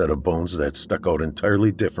saw the set of bones that stuck out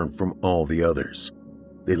entirely different from all the others.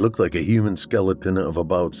 They looked like a human skeleton of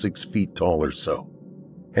about 6 feet tall or so.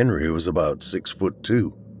 Henry was about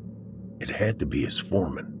 6'2". It had to be his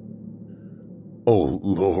foreman. "Oh,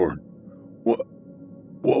 Lord, what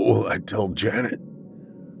will I tell Janet?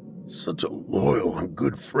 Such a loyal and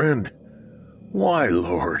good friend. Why,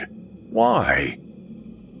 Lord, why?"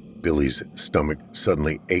 Billy's stomach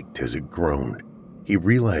suddenly ached as it groaned. He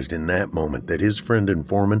realized in that moment that his friend and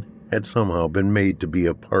foreman had somehow been made to be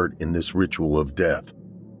a part in this ritual of death,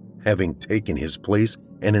 having taken his place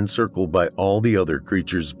and encircled by all the other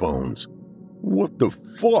creatures' bones. "What the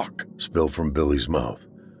fuck?" spilled from Billy's mouth.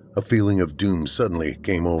 A feeling of doom suddenly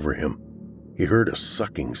came over him. He heard a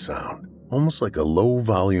sucking sound, almost like a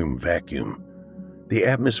low-volume vacuum. The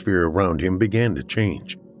atmosphere around him began to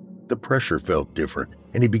change. The pressure felt different,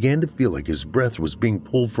 and he began to feel like his breath was being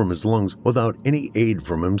pulled from his lungs without any aid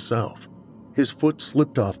from himself. His foot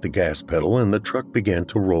slipped off the gas pedal and the truck began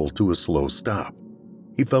to roll to a slow stop.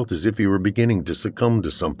 He felt as if he were beginning to succumb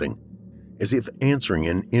to something, as if answering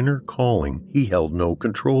an inner calling he held no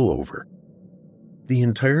control over. The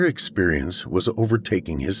entire experience was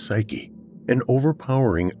overtaking his psyche. An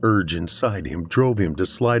overpowering urge inside him drove him to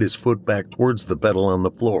slide his foot back towards the pedal on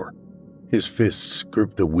the floor. His fists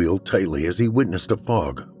gripped the wheel tightly as he witnessed a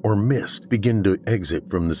fog, or mist, begin to exit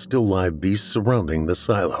from the still live beasts surrounding the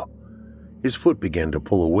silo. His foot began to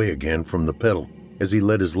pull away again from the pedal as he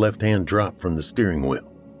let his left hand drop from the steering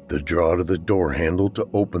wheel. The draw to the door handle to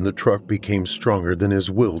open the truck became stronger than his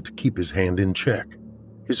will to keep his hand in check.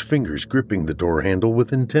 His fingers gripping the door handle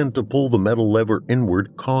with intent to pull the metal lever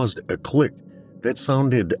inward caused a click that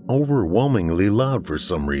sounded overwhelmingly loud for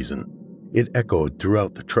some reason. It echoed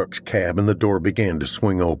throughout the truck's cab and the door began to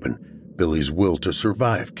swing open. Billy's will to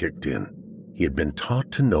survive kicked in. He had been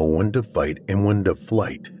taught to know when to fight and when to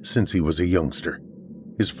flight since he was a youngster.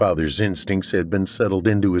 His father's instincts had been settled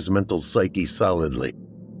into his mental psyche solidly.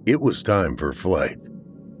 It was time for flight.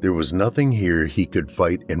 There was nothing here he could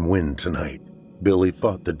fight and win tonight. Billy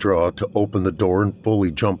fought the draw to open the door and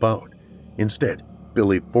fully jump out. Instead,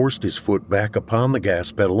 Billy forced his foot back upon the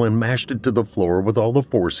gas pedal and mashed it to the floor with all the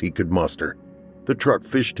force he could muster. The truck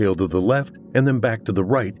fishtailed to the left and then back to the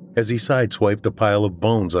right as he sideswiped a pile of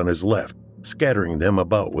bones on his left, scattering them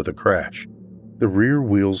about with a crash. The rear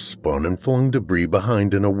wheels spun and flung debris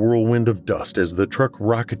behind in a whirlwind of dust as the truck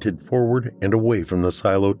rocketed forward and away from the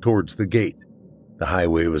silo towards the gate. The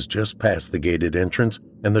highway was just past the gated entrance,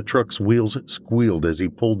 and the truck's wheels squealed as he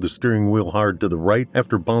pulled the steering wheel hard to the right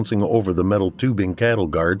after bouncing over the metal tubing cattle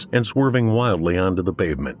guards and swerving wildly onto the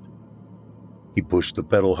pavement. He pushed the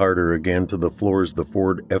pedal harder again to the floor as the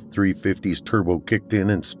Ford F-350's turbo kicked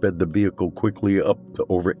in and sped the vehicle quickly up to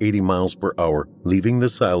over 80 miles per hour, leaving the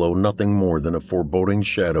silo nothing more than a foreboding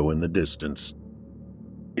shadow in the distance.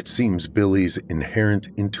 It seems Billy's inherent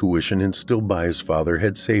intuition instilled by his father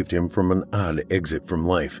had saved him from an odd exit from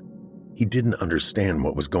life. He didn't understand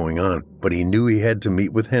what was going on, but he knew he had to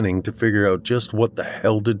meet with Henning to figure out just what the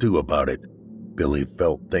hell to do about it. Billy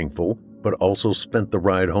felt thankful, but also spent the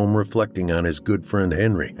ride home reflecting on his good friend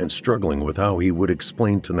Henry and struggling with how he would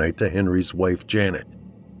explain tonight to Henry's wife Janet.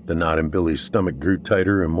 The knot in Billy's stomach grew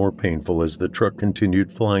tighter and more painful as the truck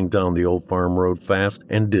continued flying down the old farm road fast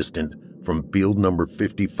and distant from field number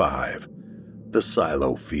 55, the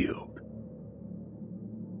silo field.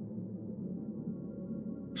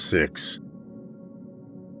 6.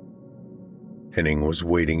 Henning was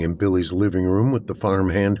waiting in Billy's living room with the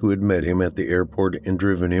farmhand who had met him at the airport and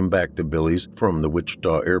driven him back to Billy's from the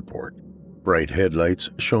Wichita airport. Bright headlights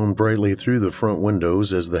shone brightly through the front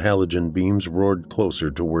windows as the halogen beams roared closer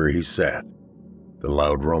to where he sat. The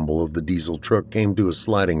loud rumble of the diesel truck came to a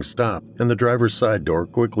sliding stop, and the driver's side door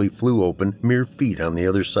quickly flew open mere feet on the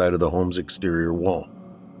other side of the home's exterior wall.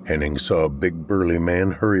 Henning saw a big burly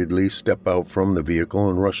man hurriedly step out from the vehicle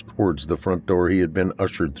and rush towards the front door he had been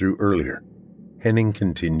ushered through earlier. Henning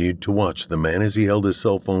continued to watch the man as he held his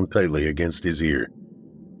cell phone tightly against his ear.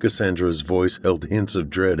 Cassandra's voice held hints of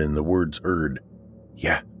dread in the words heard.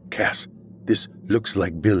 "Yeah, Cass, this looks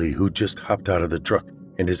like Billy who just hopped out of the truck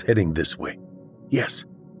and is heading this way. Yes,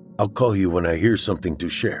 I'll call you when I hear something to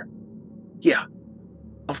share." "Yeah,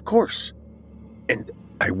 of course. And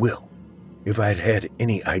I will. If I'd had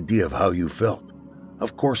any idea of how you felt,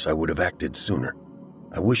 of course I would have acted sooner.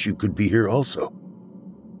 I wish you could be here also."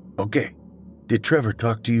 "Okay. Did Trevor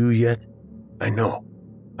talk to you yet?" "I know.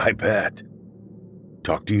 I bet.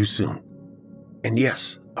 Talk to you soon. And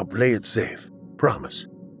yes, I'll play it safe. Promise."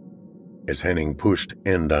 As Henning pushed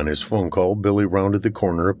end on his phone call, Billy rounded the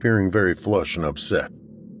corner, appearing very flushed and upset.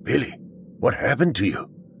 "Billy, what happened to you?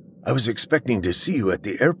 I was expecting to see you at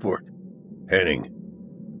the airport." "Henning,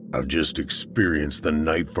 I've just experienced the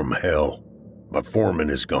night from hell. My foreman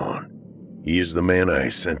is gone. He is the man I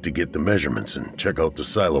sent to get the measurements and check out the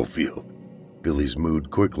silo field." Billy's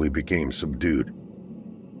mood quickly became subdued.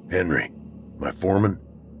 "Henry, my foreman,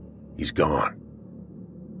 he's gone."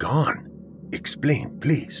 "Gone? Explain,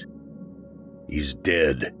 please." "He's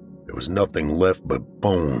dead. There was nothing left but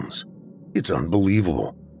bones. It's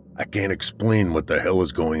unbelievable. I can't explain what the hell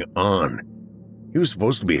is going on. He was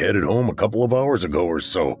supposed to be headed home a couple of hours ago or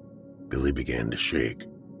so." Billy began to shake.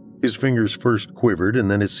 His fingers first quivered,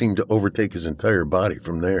 and then it seemed to overtake his entire body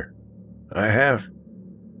from there. "I have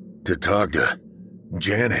to talk to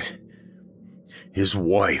Janet, his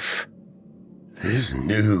wife. This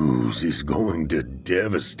news is going to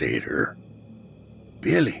devastate her."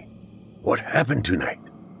 "Billy, what happened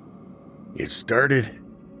tonight?" "It started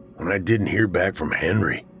when I didn't hear back from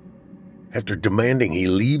Henry. After demanding he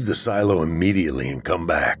leave the silo immediately and come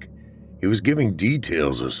back, he was giving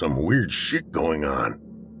details of some weird shit going on.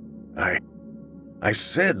 I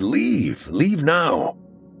said leave now,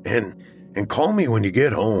 and call me when you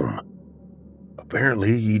get home.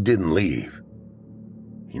 Apparently he didn't leave.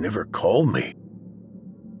 He never called me."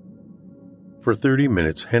 For 30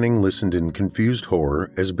 minutes, Henning listened in confused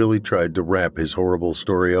horror as Billy tried to wrap his horrible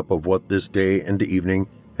story up of what this day and evening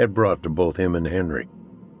had brought to both him and Henry.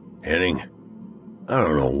 "Henning, I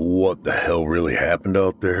don't know what the hell really happened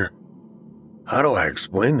out there. How do I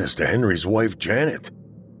explain this to Henry's wife, Janet?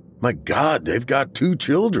 My God, they've got 2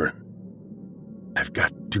 children. I've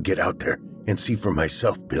got to get out there and see for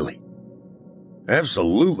myself, Billy."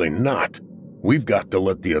 "Absolutely not. We've got to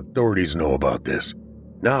let the authorities know about this.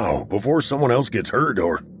 Now, before someone else gets hurt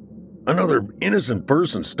or another innocent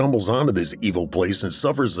person stumbles onto this evil place and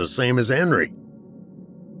suffers the same as Henry."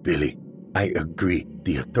 "Billy, I agree.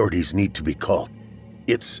 The authorities need to be called.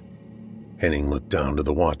 Henning looked down to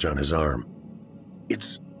the watch on his arm.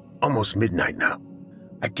 It's almost midnight now.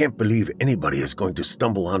 I can't believe anybody is going to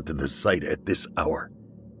stumble onto the site at this hour.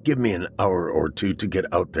 Give me an hour or two to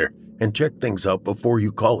get out there and check things out before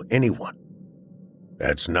you call anyone.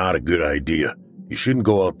 That's not a good idea. You shouldn't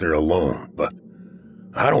go out there alone, but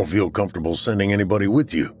I don't feel comfortable sending anybody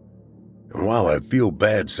with you. And while I feel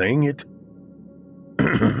bad saying it,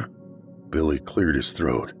 Billy cleared his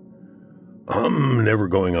throat. I'm never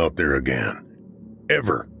going out there again.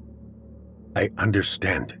 Ever. I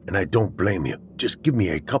understand, and I don't blame you. Just give me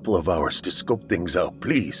a couple of hours to scope things out,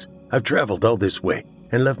 please. I've traveled all this way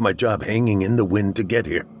and left my job hanging in the wind to get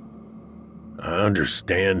here. I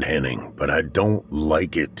understand, Henning, but I don't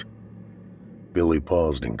like it. Billy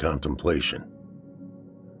paused in contemplation.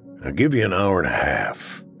 I'll give you an hour and a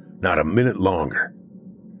half, not a minute longer.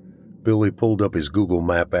 Billy pulled up his Google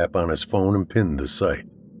Map app on his phone and pinned the site.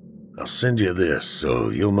 I'll send you this so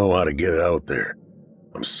you'll know how to get out there.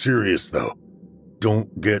 I'm serious, though.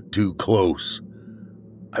 Don't get too close.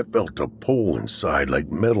 I felt a pull inside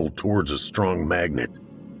like metal towards a strong magnet.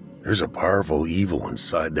 There's a powerful evil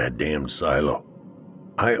inside that damned silo.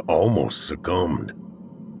 I almost succumbed.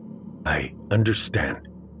 I understand.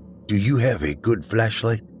 Do you have a good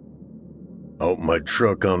flashlight? Out my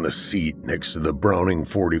truck on the seat next to the Browning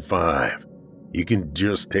 45. You can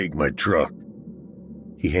just take my truck.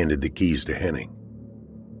 He handed the keys to Henning.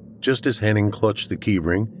 Just as Henning clutched the key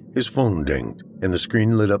ring, his phone dinged, and the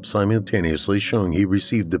screen lit up simultaneously, showing he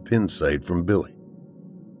received the pin site from Billy.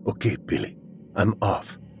 Okay, Billy, I'm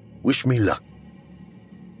off. Wish me luck.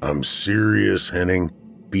 I'm serious, Henning.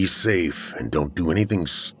 Be safe and don't do anything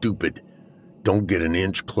stupid. Don't get an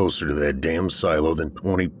inch closer to that damn silo than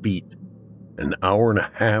 20 feet. An hour and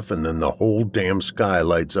a half and then the whole damn sky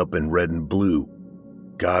lights up in red and blue.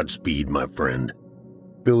 Godspeed, my friend.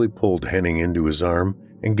 Billy pulled Henning into his arm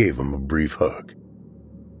and gave him a brief hug.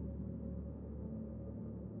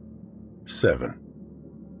 7.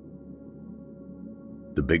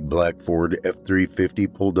 The big black Ford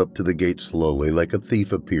F-350 pulled up to the gate slowly like a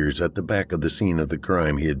thief appears at the back of the scene of the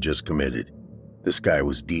crime he had just committed. The sky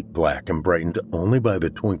was deep black and brightened only by the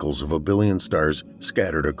twinkles of a billion stars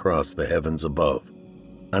scattered across the heavens above.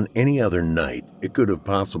 On any other night, it could have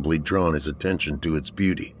possibly drawn his attention to its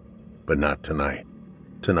beauty, but not tonight.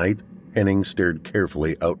 Tonight, Henning stared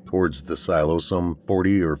carefully out towards the silo some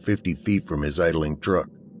 40 or 50 feet from his idling truck.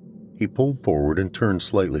 He pulled forward and turned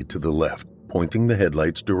slightly to the left, pointing the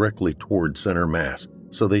headlights directly toward center mass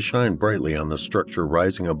so they shined brightly on the structure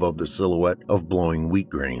rising above the silhouette of blowing wheat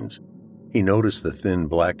grains. He noticed the thin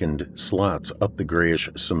blackened slots up the grayish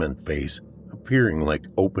cement face, appearing like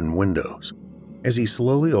open windows. As he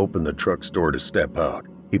slowly opened the truck's door to step out,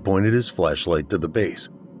 he pointed his flashlight to the base,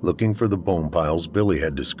 looking for the bone piles Billy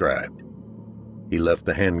had described. He left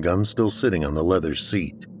the handgun still sitting on the leather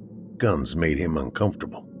seat. Guns made him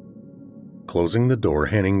uncomfortable. Closing the door,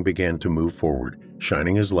 Henning began to move forward,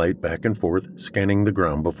 shining his light back and forth, scanning the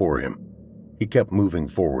ground before him. He kept moving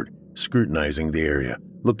forward, scrutinizing the area,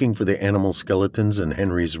 looking for the animal skeletons and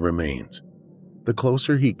Henry's remains. The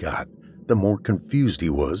closer he got, the more confused he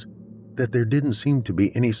was that there didn't seem to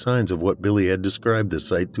be any signs of what Billy had described the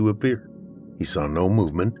site to appear. He saw no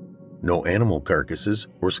movement, no animal carcasses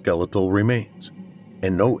or skeletal remains,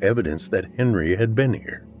 and no evidence that Henry had been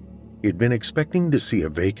here. He had been expecting to see a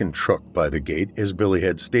vacant truck by the gate as Billy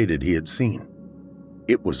had stated he had seen.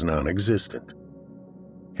 It was non-existent.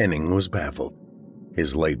 Henning was baffled.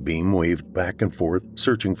 His light beam waved back and forth,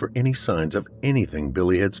 searching for any signs of anything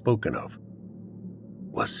Billy had spoken of.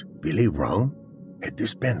 Was Billy wrong? Had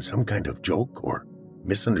this been some kind of joke or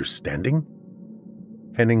misunderstanding?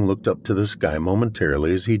 Henning looked up to the sky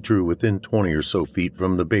momentarily as he drew within 20 or so feet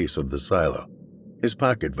from the base of the silo. His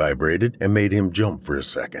pocket vibrated and made him jump for a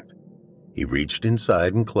second. He reached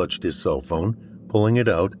inside and clutched his cell phone, pulling it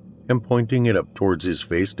out and pointing it up towards his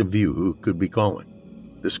face to view who could be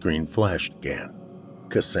calling. The screen flashed again.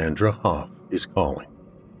 Cassandra Hoff is calling.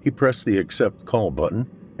 He pressed the accept call button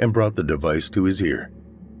and brought the device to his ear.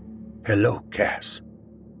 Hello, Cass.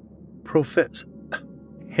 Professor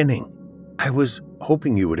Henning, I was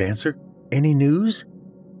hoping you would answer. Any news?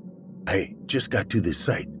 I just got to this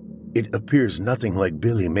site. It appears nothing like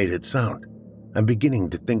Billy made it sound. I'm beginning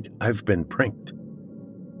to think I've been pranked.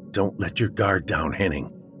 Don't let your guard down, Henning.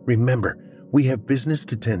 Remember, we have business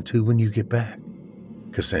to tend to when you get back.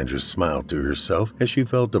 Cassandra smiled to herself as she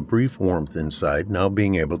felt a brief warmth inside, now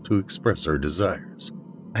being able to express her desires.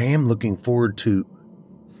 I am looking forward to,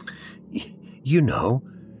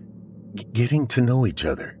 getting to know each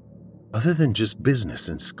other, other than just business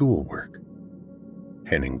and schoolwork.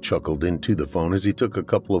 Henning chuckled into the phone as he took a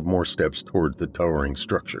couple of more steps toward the towering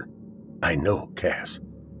structure. "I know, Cass.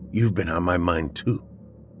 You've been on my mind too."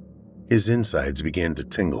 His insides began to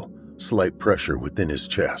tingle, slight pressure within his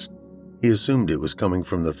chest. He assumed it was coming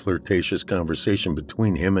from the flirtatious conversation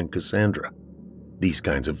between him and Cassandra. These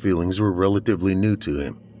kinds of feelings were relatively new to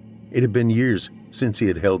him. It had been years since he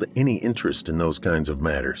had held any interest in those kinds of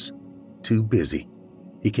matters. Too busy.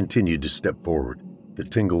 He continued to step forward, the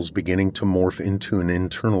tingles beginning to morph into an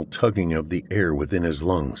internal tugging of the air within his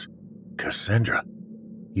lungs. "Cassandra,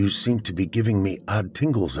 you seem to be giving me odd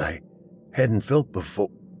tingles I hadn't felt before."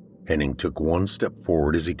 Henning took one step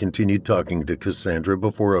forward as he continued talking to Cassandra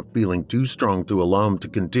before a feeling too strong to allow him to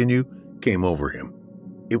continue came over him.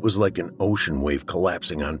 It was like an ocean wave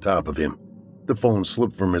collapsing on top of him. The phone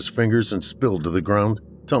slipped from his fingers and spilled to the ground,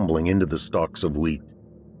 tumbling into the stalks of wheat.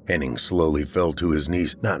 Henning slowly fell to his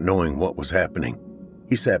knees, not knowing what was happening.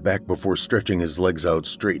 He sat back before stretching his legs out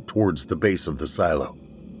straight towards the base of the silo.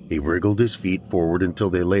 He wriggled his feet forward until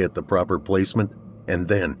they lay at the proper placement, and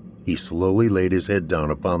then he slowly laid his head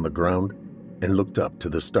down upon the ground and looked up to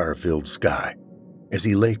the star-filled sky. As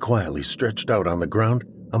he lay quietly stretched out on the ground,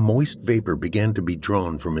 a moist vapor began to be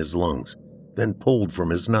drawn from his lungs, then pulled from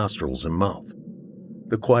his nostrils and mouth.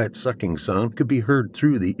 The quiet sucking sound could be heard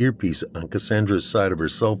through the earpiece on Cassandra's side of her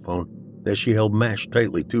cell phone that she held mashed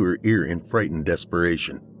tightly to her ear in frightened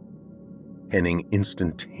desperation. Henning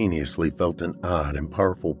instantaneously felt an odd and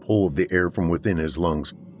powerful pull of the air from within his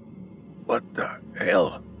lungs. "What the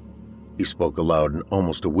hell?" He spoke aloud in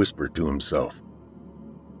almost a whisper to himself.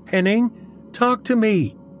 "Henning, talk to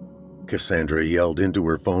me!" Cassandra yelled into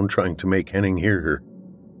her phone, trying to make Henning hear her.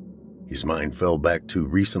 His mind fell back to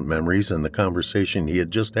recent memories and the conversation he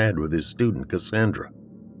had just had with his student, Cassandra.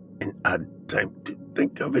 "An odd time to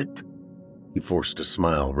think of it." He forced a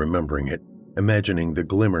smile, remembering it, imagining the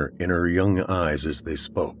glimmer in her young eyes as they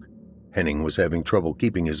spoke. Henning was having trouble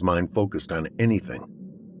keeping his mind focused on anything.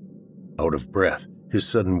 Out of breath, his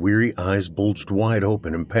sudden weary eyes bulged wide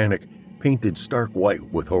open in panic, painted stark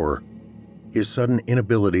white with horror. His sudden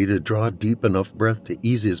inability to draw deep enough breath to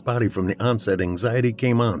ease his body from the onset anxiety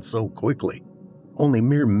came on so quickly, only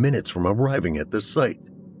mere minutes from arriving at the site.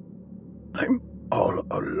 "I'm all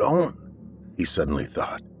alone," he suddenly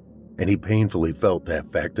thought, and he painfully felt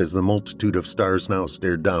that fact as the multitude of stars now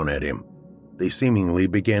stared down at him. They seemingly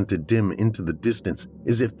began to dim into the distance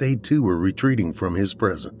as if they too were retreating from his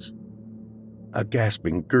presence. A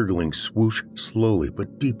gasping, gurgling swoosh slowly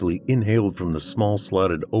but deeply inhaled from the small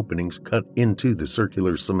slotted openings cut into the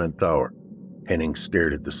circular cement tower. Henning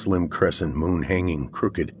stared at the slim crescent moon hanging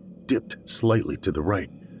crooked, dipped slightly to the right,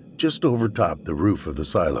 just over top the roof of the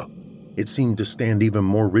silo. It seemed to stand even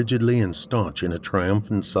more rigidly and staunch in a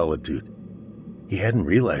triumphant solitude. He hadn't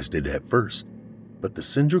realized it at first, but the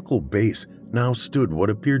cylindrical base now stood what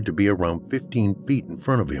appeared to be around 15 feet in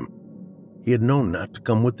front of him. He had known not to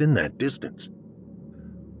come within that distance.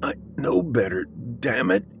 "I know better, damn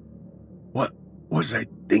it. What was I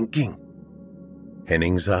thinking?"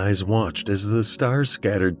 Henning's eyes watched as the stars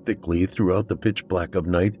scattered thickly throughout the pitch black of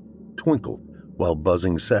night twinkled while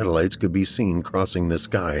buzzing satellites could be seen crossing the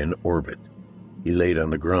sky in orbit. He laid on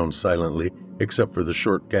the ground silently, except for the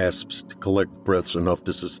short gasps to collect breaths enough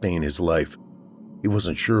to sustain his life. He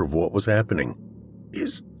wasn't sure of what was happening.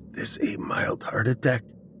 "Is this a mild heart attack?"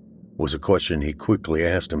 was a question he quickly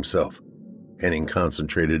asked himself. Henning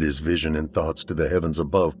concentrated his vision and thoughts to the heavens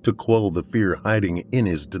above to quell the fear hiding in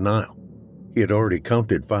his denial. He had already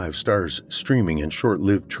counted 5 stars streaming in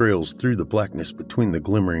short-lived trails through the blackness between the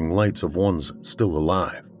glimmering lights of ones still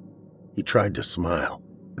alive. He tried to smile,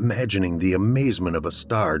 imagining the amazement of a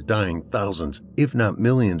star dying thousands, if not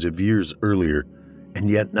millions of years earlier, and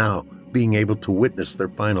yet now being able to witness their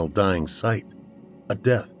final dying sight, a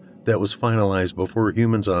death that was finalized before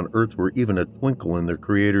humans on Earth were even a twinkle in their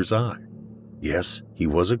Creator's eye. Yes, he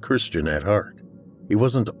was a Christian at heart. He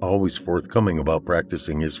wasn't always forthcoming about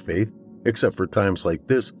practicing his faith, except for times like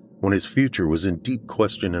this when his future was in deep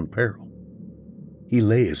question and peril. He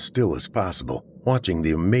lay as still as possible, watching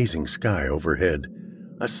the amazing sky overhead,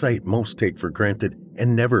 a sight most take for granted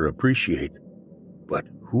and never appreciate. But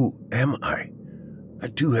who am I? I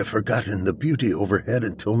too have forgotten the beauty overhead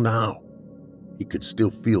until now. He could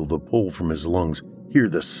still feel the pull from his lungs, hear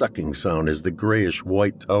the sucking sound as the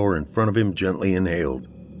grayish-white tower in front of him gently inhaled.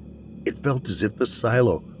 It felt as if the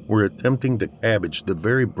silo were attempting to cabbage the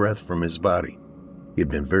very breath from his body. He had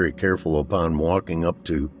been very careful upon walking up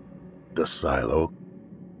to the silo,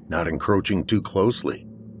 not encroaching too closely.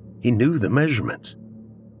 He knew the measurements.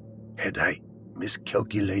 Had I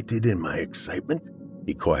miscalculated in my excitement?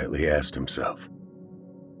 He quietly asked himself.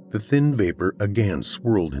 The thin vapor again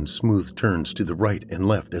swirled in smooth turns to the right and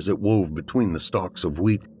left as it wove between the stalks of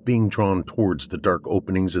wheat being drawn towards the dark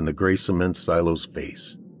openings in the gray cement silo's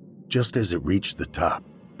face. Just as it reached the top,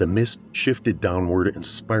 the mist shifted downward and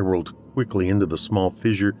spiraled quickly into the small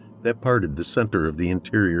fissure that parted the center of the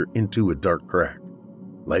interior into a dark crack.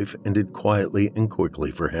 Life ended quietly and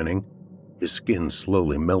quickly for Henning, his skin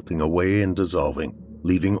slowly melting away and dissolving,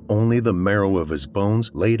 leaving only the marrow of his bones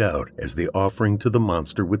laid out as the offering to the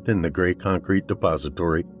monster within the gray concrete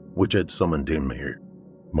depository which had summoned him here.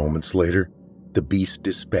 Moments later, the beast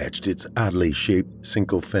dispatched its oddly shaped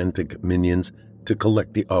sycophantic minions to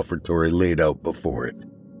collect the offertory laid out before it.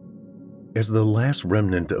 As the last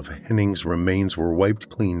remnant of Henning's remains were wiped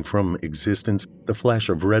clean from existence, the flash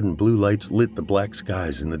of red and blue lights lit the black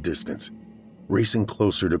skies in the distance, racing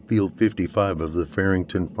closer to Field 55 of the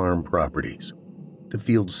Farrington Farm properties. The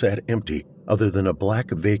field sat empty other than a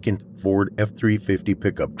black vacant Ford F-350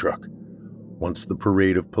 pickup truck. Once the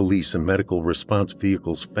parade of police and medical response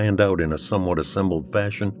vehicles fanned out in a somewhat assembled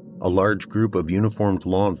fashion, a large group of uniformed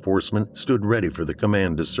law enforcement stood ready for the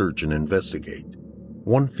command to search and investigate.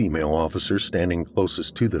 One female officer standing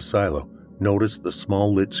closest to the silo noticed the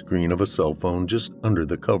small lit screen of a cell phone just under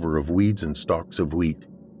the cover of weeds and stalks of wheat.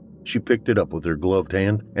 She picked it up with her gloved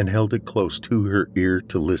hand and held it close to her ear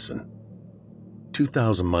to listen.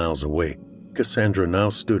 2,000 miles away, Cassandra now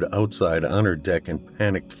stood outside on her deck in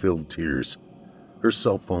panic-filled tears, her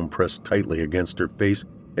cell phone pressed tightly against her face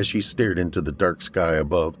as she stared into the dark sky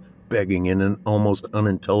above, begging in an almost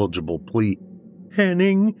unintelligible plea,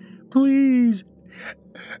 "Henning, please,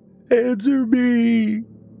 answer me,"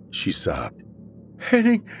 she sobbed.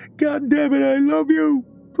 "Henning, goddammit, I love you.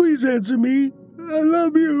 Please answer me. I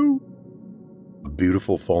love you." A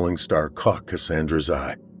beautiful falling star caught Cassandra's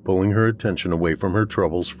eye, pulling her attention away from her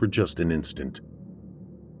troubles for just an instant.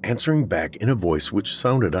 Answering back in a voice which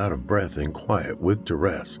sounded out of breath and quiet with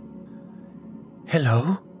duress,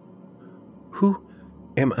 "Hello? Who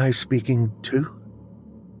am I speaking to?"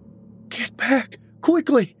 "Get back,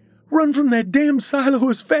 quickly! Run from that damn silo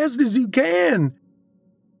as fast as you can!"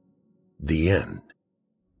 The end.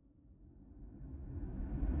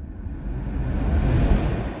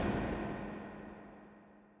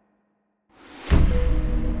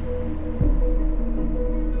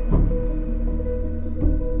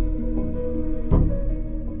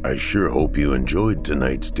 I sure hope you enjoyed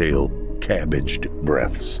tonight's tale, Cabbaged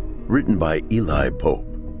Breaths, written by Eli Pope.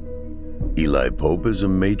 Eli Pope is a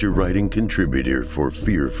major writing contributor for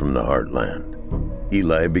Fear from the Heartland.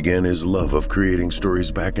 Eli began his love of creating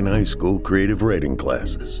stories back in high school creative writing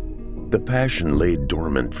classes. The passion lay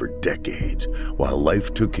dormant for decades, while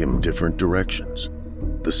life took him different directions.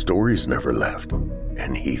 The stories never left,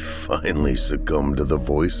 and he finally succumbed to the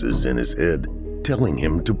voices in his head, telling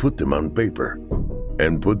him to put them on paper.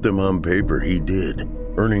 And put them on paper he did,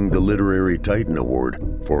 earning the Literary Titan Award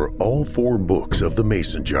for all 4 books of the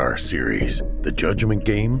Mason Jar series: The Judgment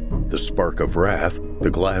Game, The Spark of Wrath, The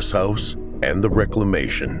Glass House, and The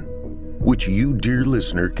Reclamation, which you, dear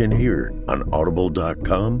listener, can hear on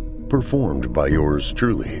audible.com, performed by yours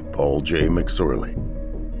truly, Paul J. McSorley.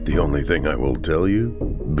 The only thing I will tell you,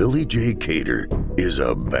 Billy J. Cater is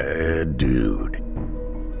a bad dude.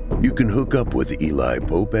 You can hook up with Eli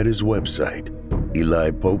Pope at his website,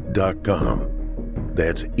 elipope.com.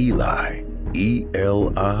 That's Eli,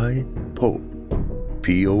 E-L-I, Pope,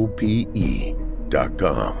 P-O-P-E.com.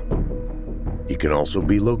 He can also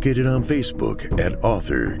be located on Facebook at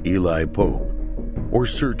author Eli Pope, or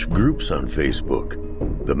search groups on Facebook,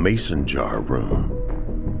 The Mason Jar Room.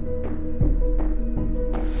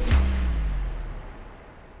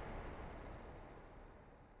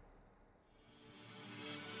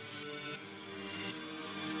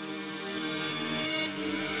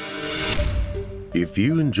 If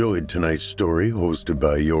you enjoyed tonight's story hosted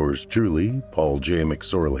by yours truly, Paul J.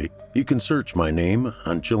 McSorley, you can search my name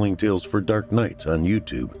on Chilling Tales for Dark Nights on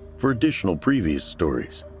YouTube for additional previous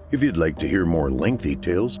stories. If you'd like to hear more lengthy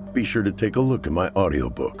tales, be sure to take a look at my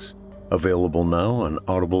audiobooks. Available now on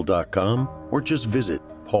audible.com or just visit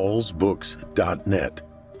paulsbooks.net.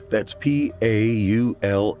 That's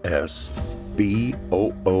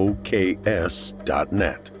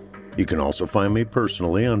paulsbooks.net. You can also find me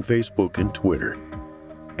personally on Facebook and Twitter.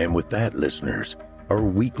 And with that, listeners, our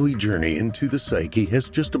weekly journey into the psyche has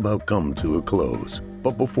just about come to a close.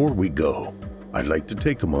 But before we go, I'd like to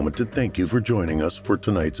take a moment to thank you for joining us for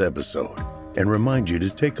tonight's episode, and remind you to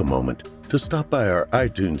take a moment to stop by our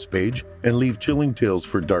iTunes page and leave Chilling Tales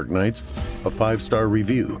for Dark Nights a 5-star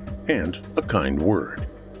review and a kind word.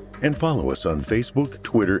 And follow us on Facebook,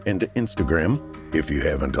 Twitter, and Instagram if you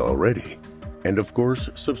haven't already. And of course,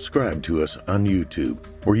 subscribe to us on YouTube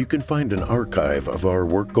where you can find an archive of our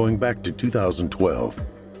work going back to 2012.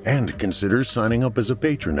 And consider signing up as a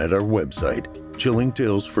patron at our website,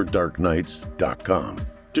 chillingtalesfordarknights.com,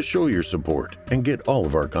 to show your support and get all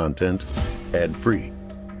of our content ad-free.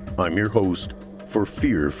 I'm your host for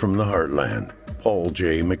Fear from the Heartland, Paul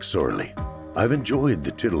J. McSorley. I've enjoyed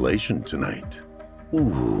the titillation tonight.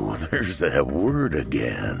 Ooh, there's that word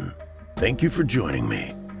again. Thank you for joining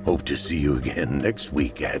me. Hope to see you again next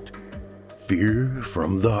week at Fear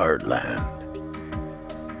from the Heartland.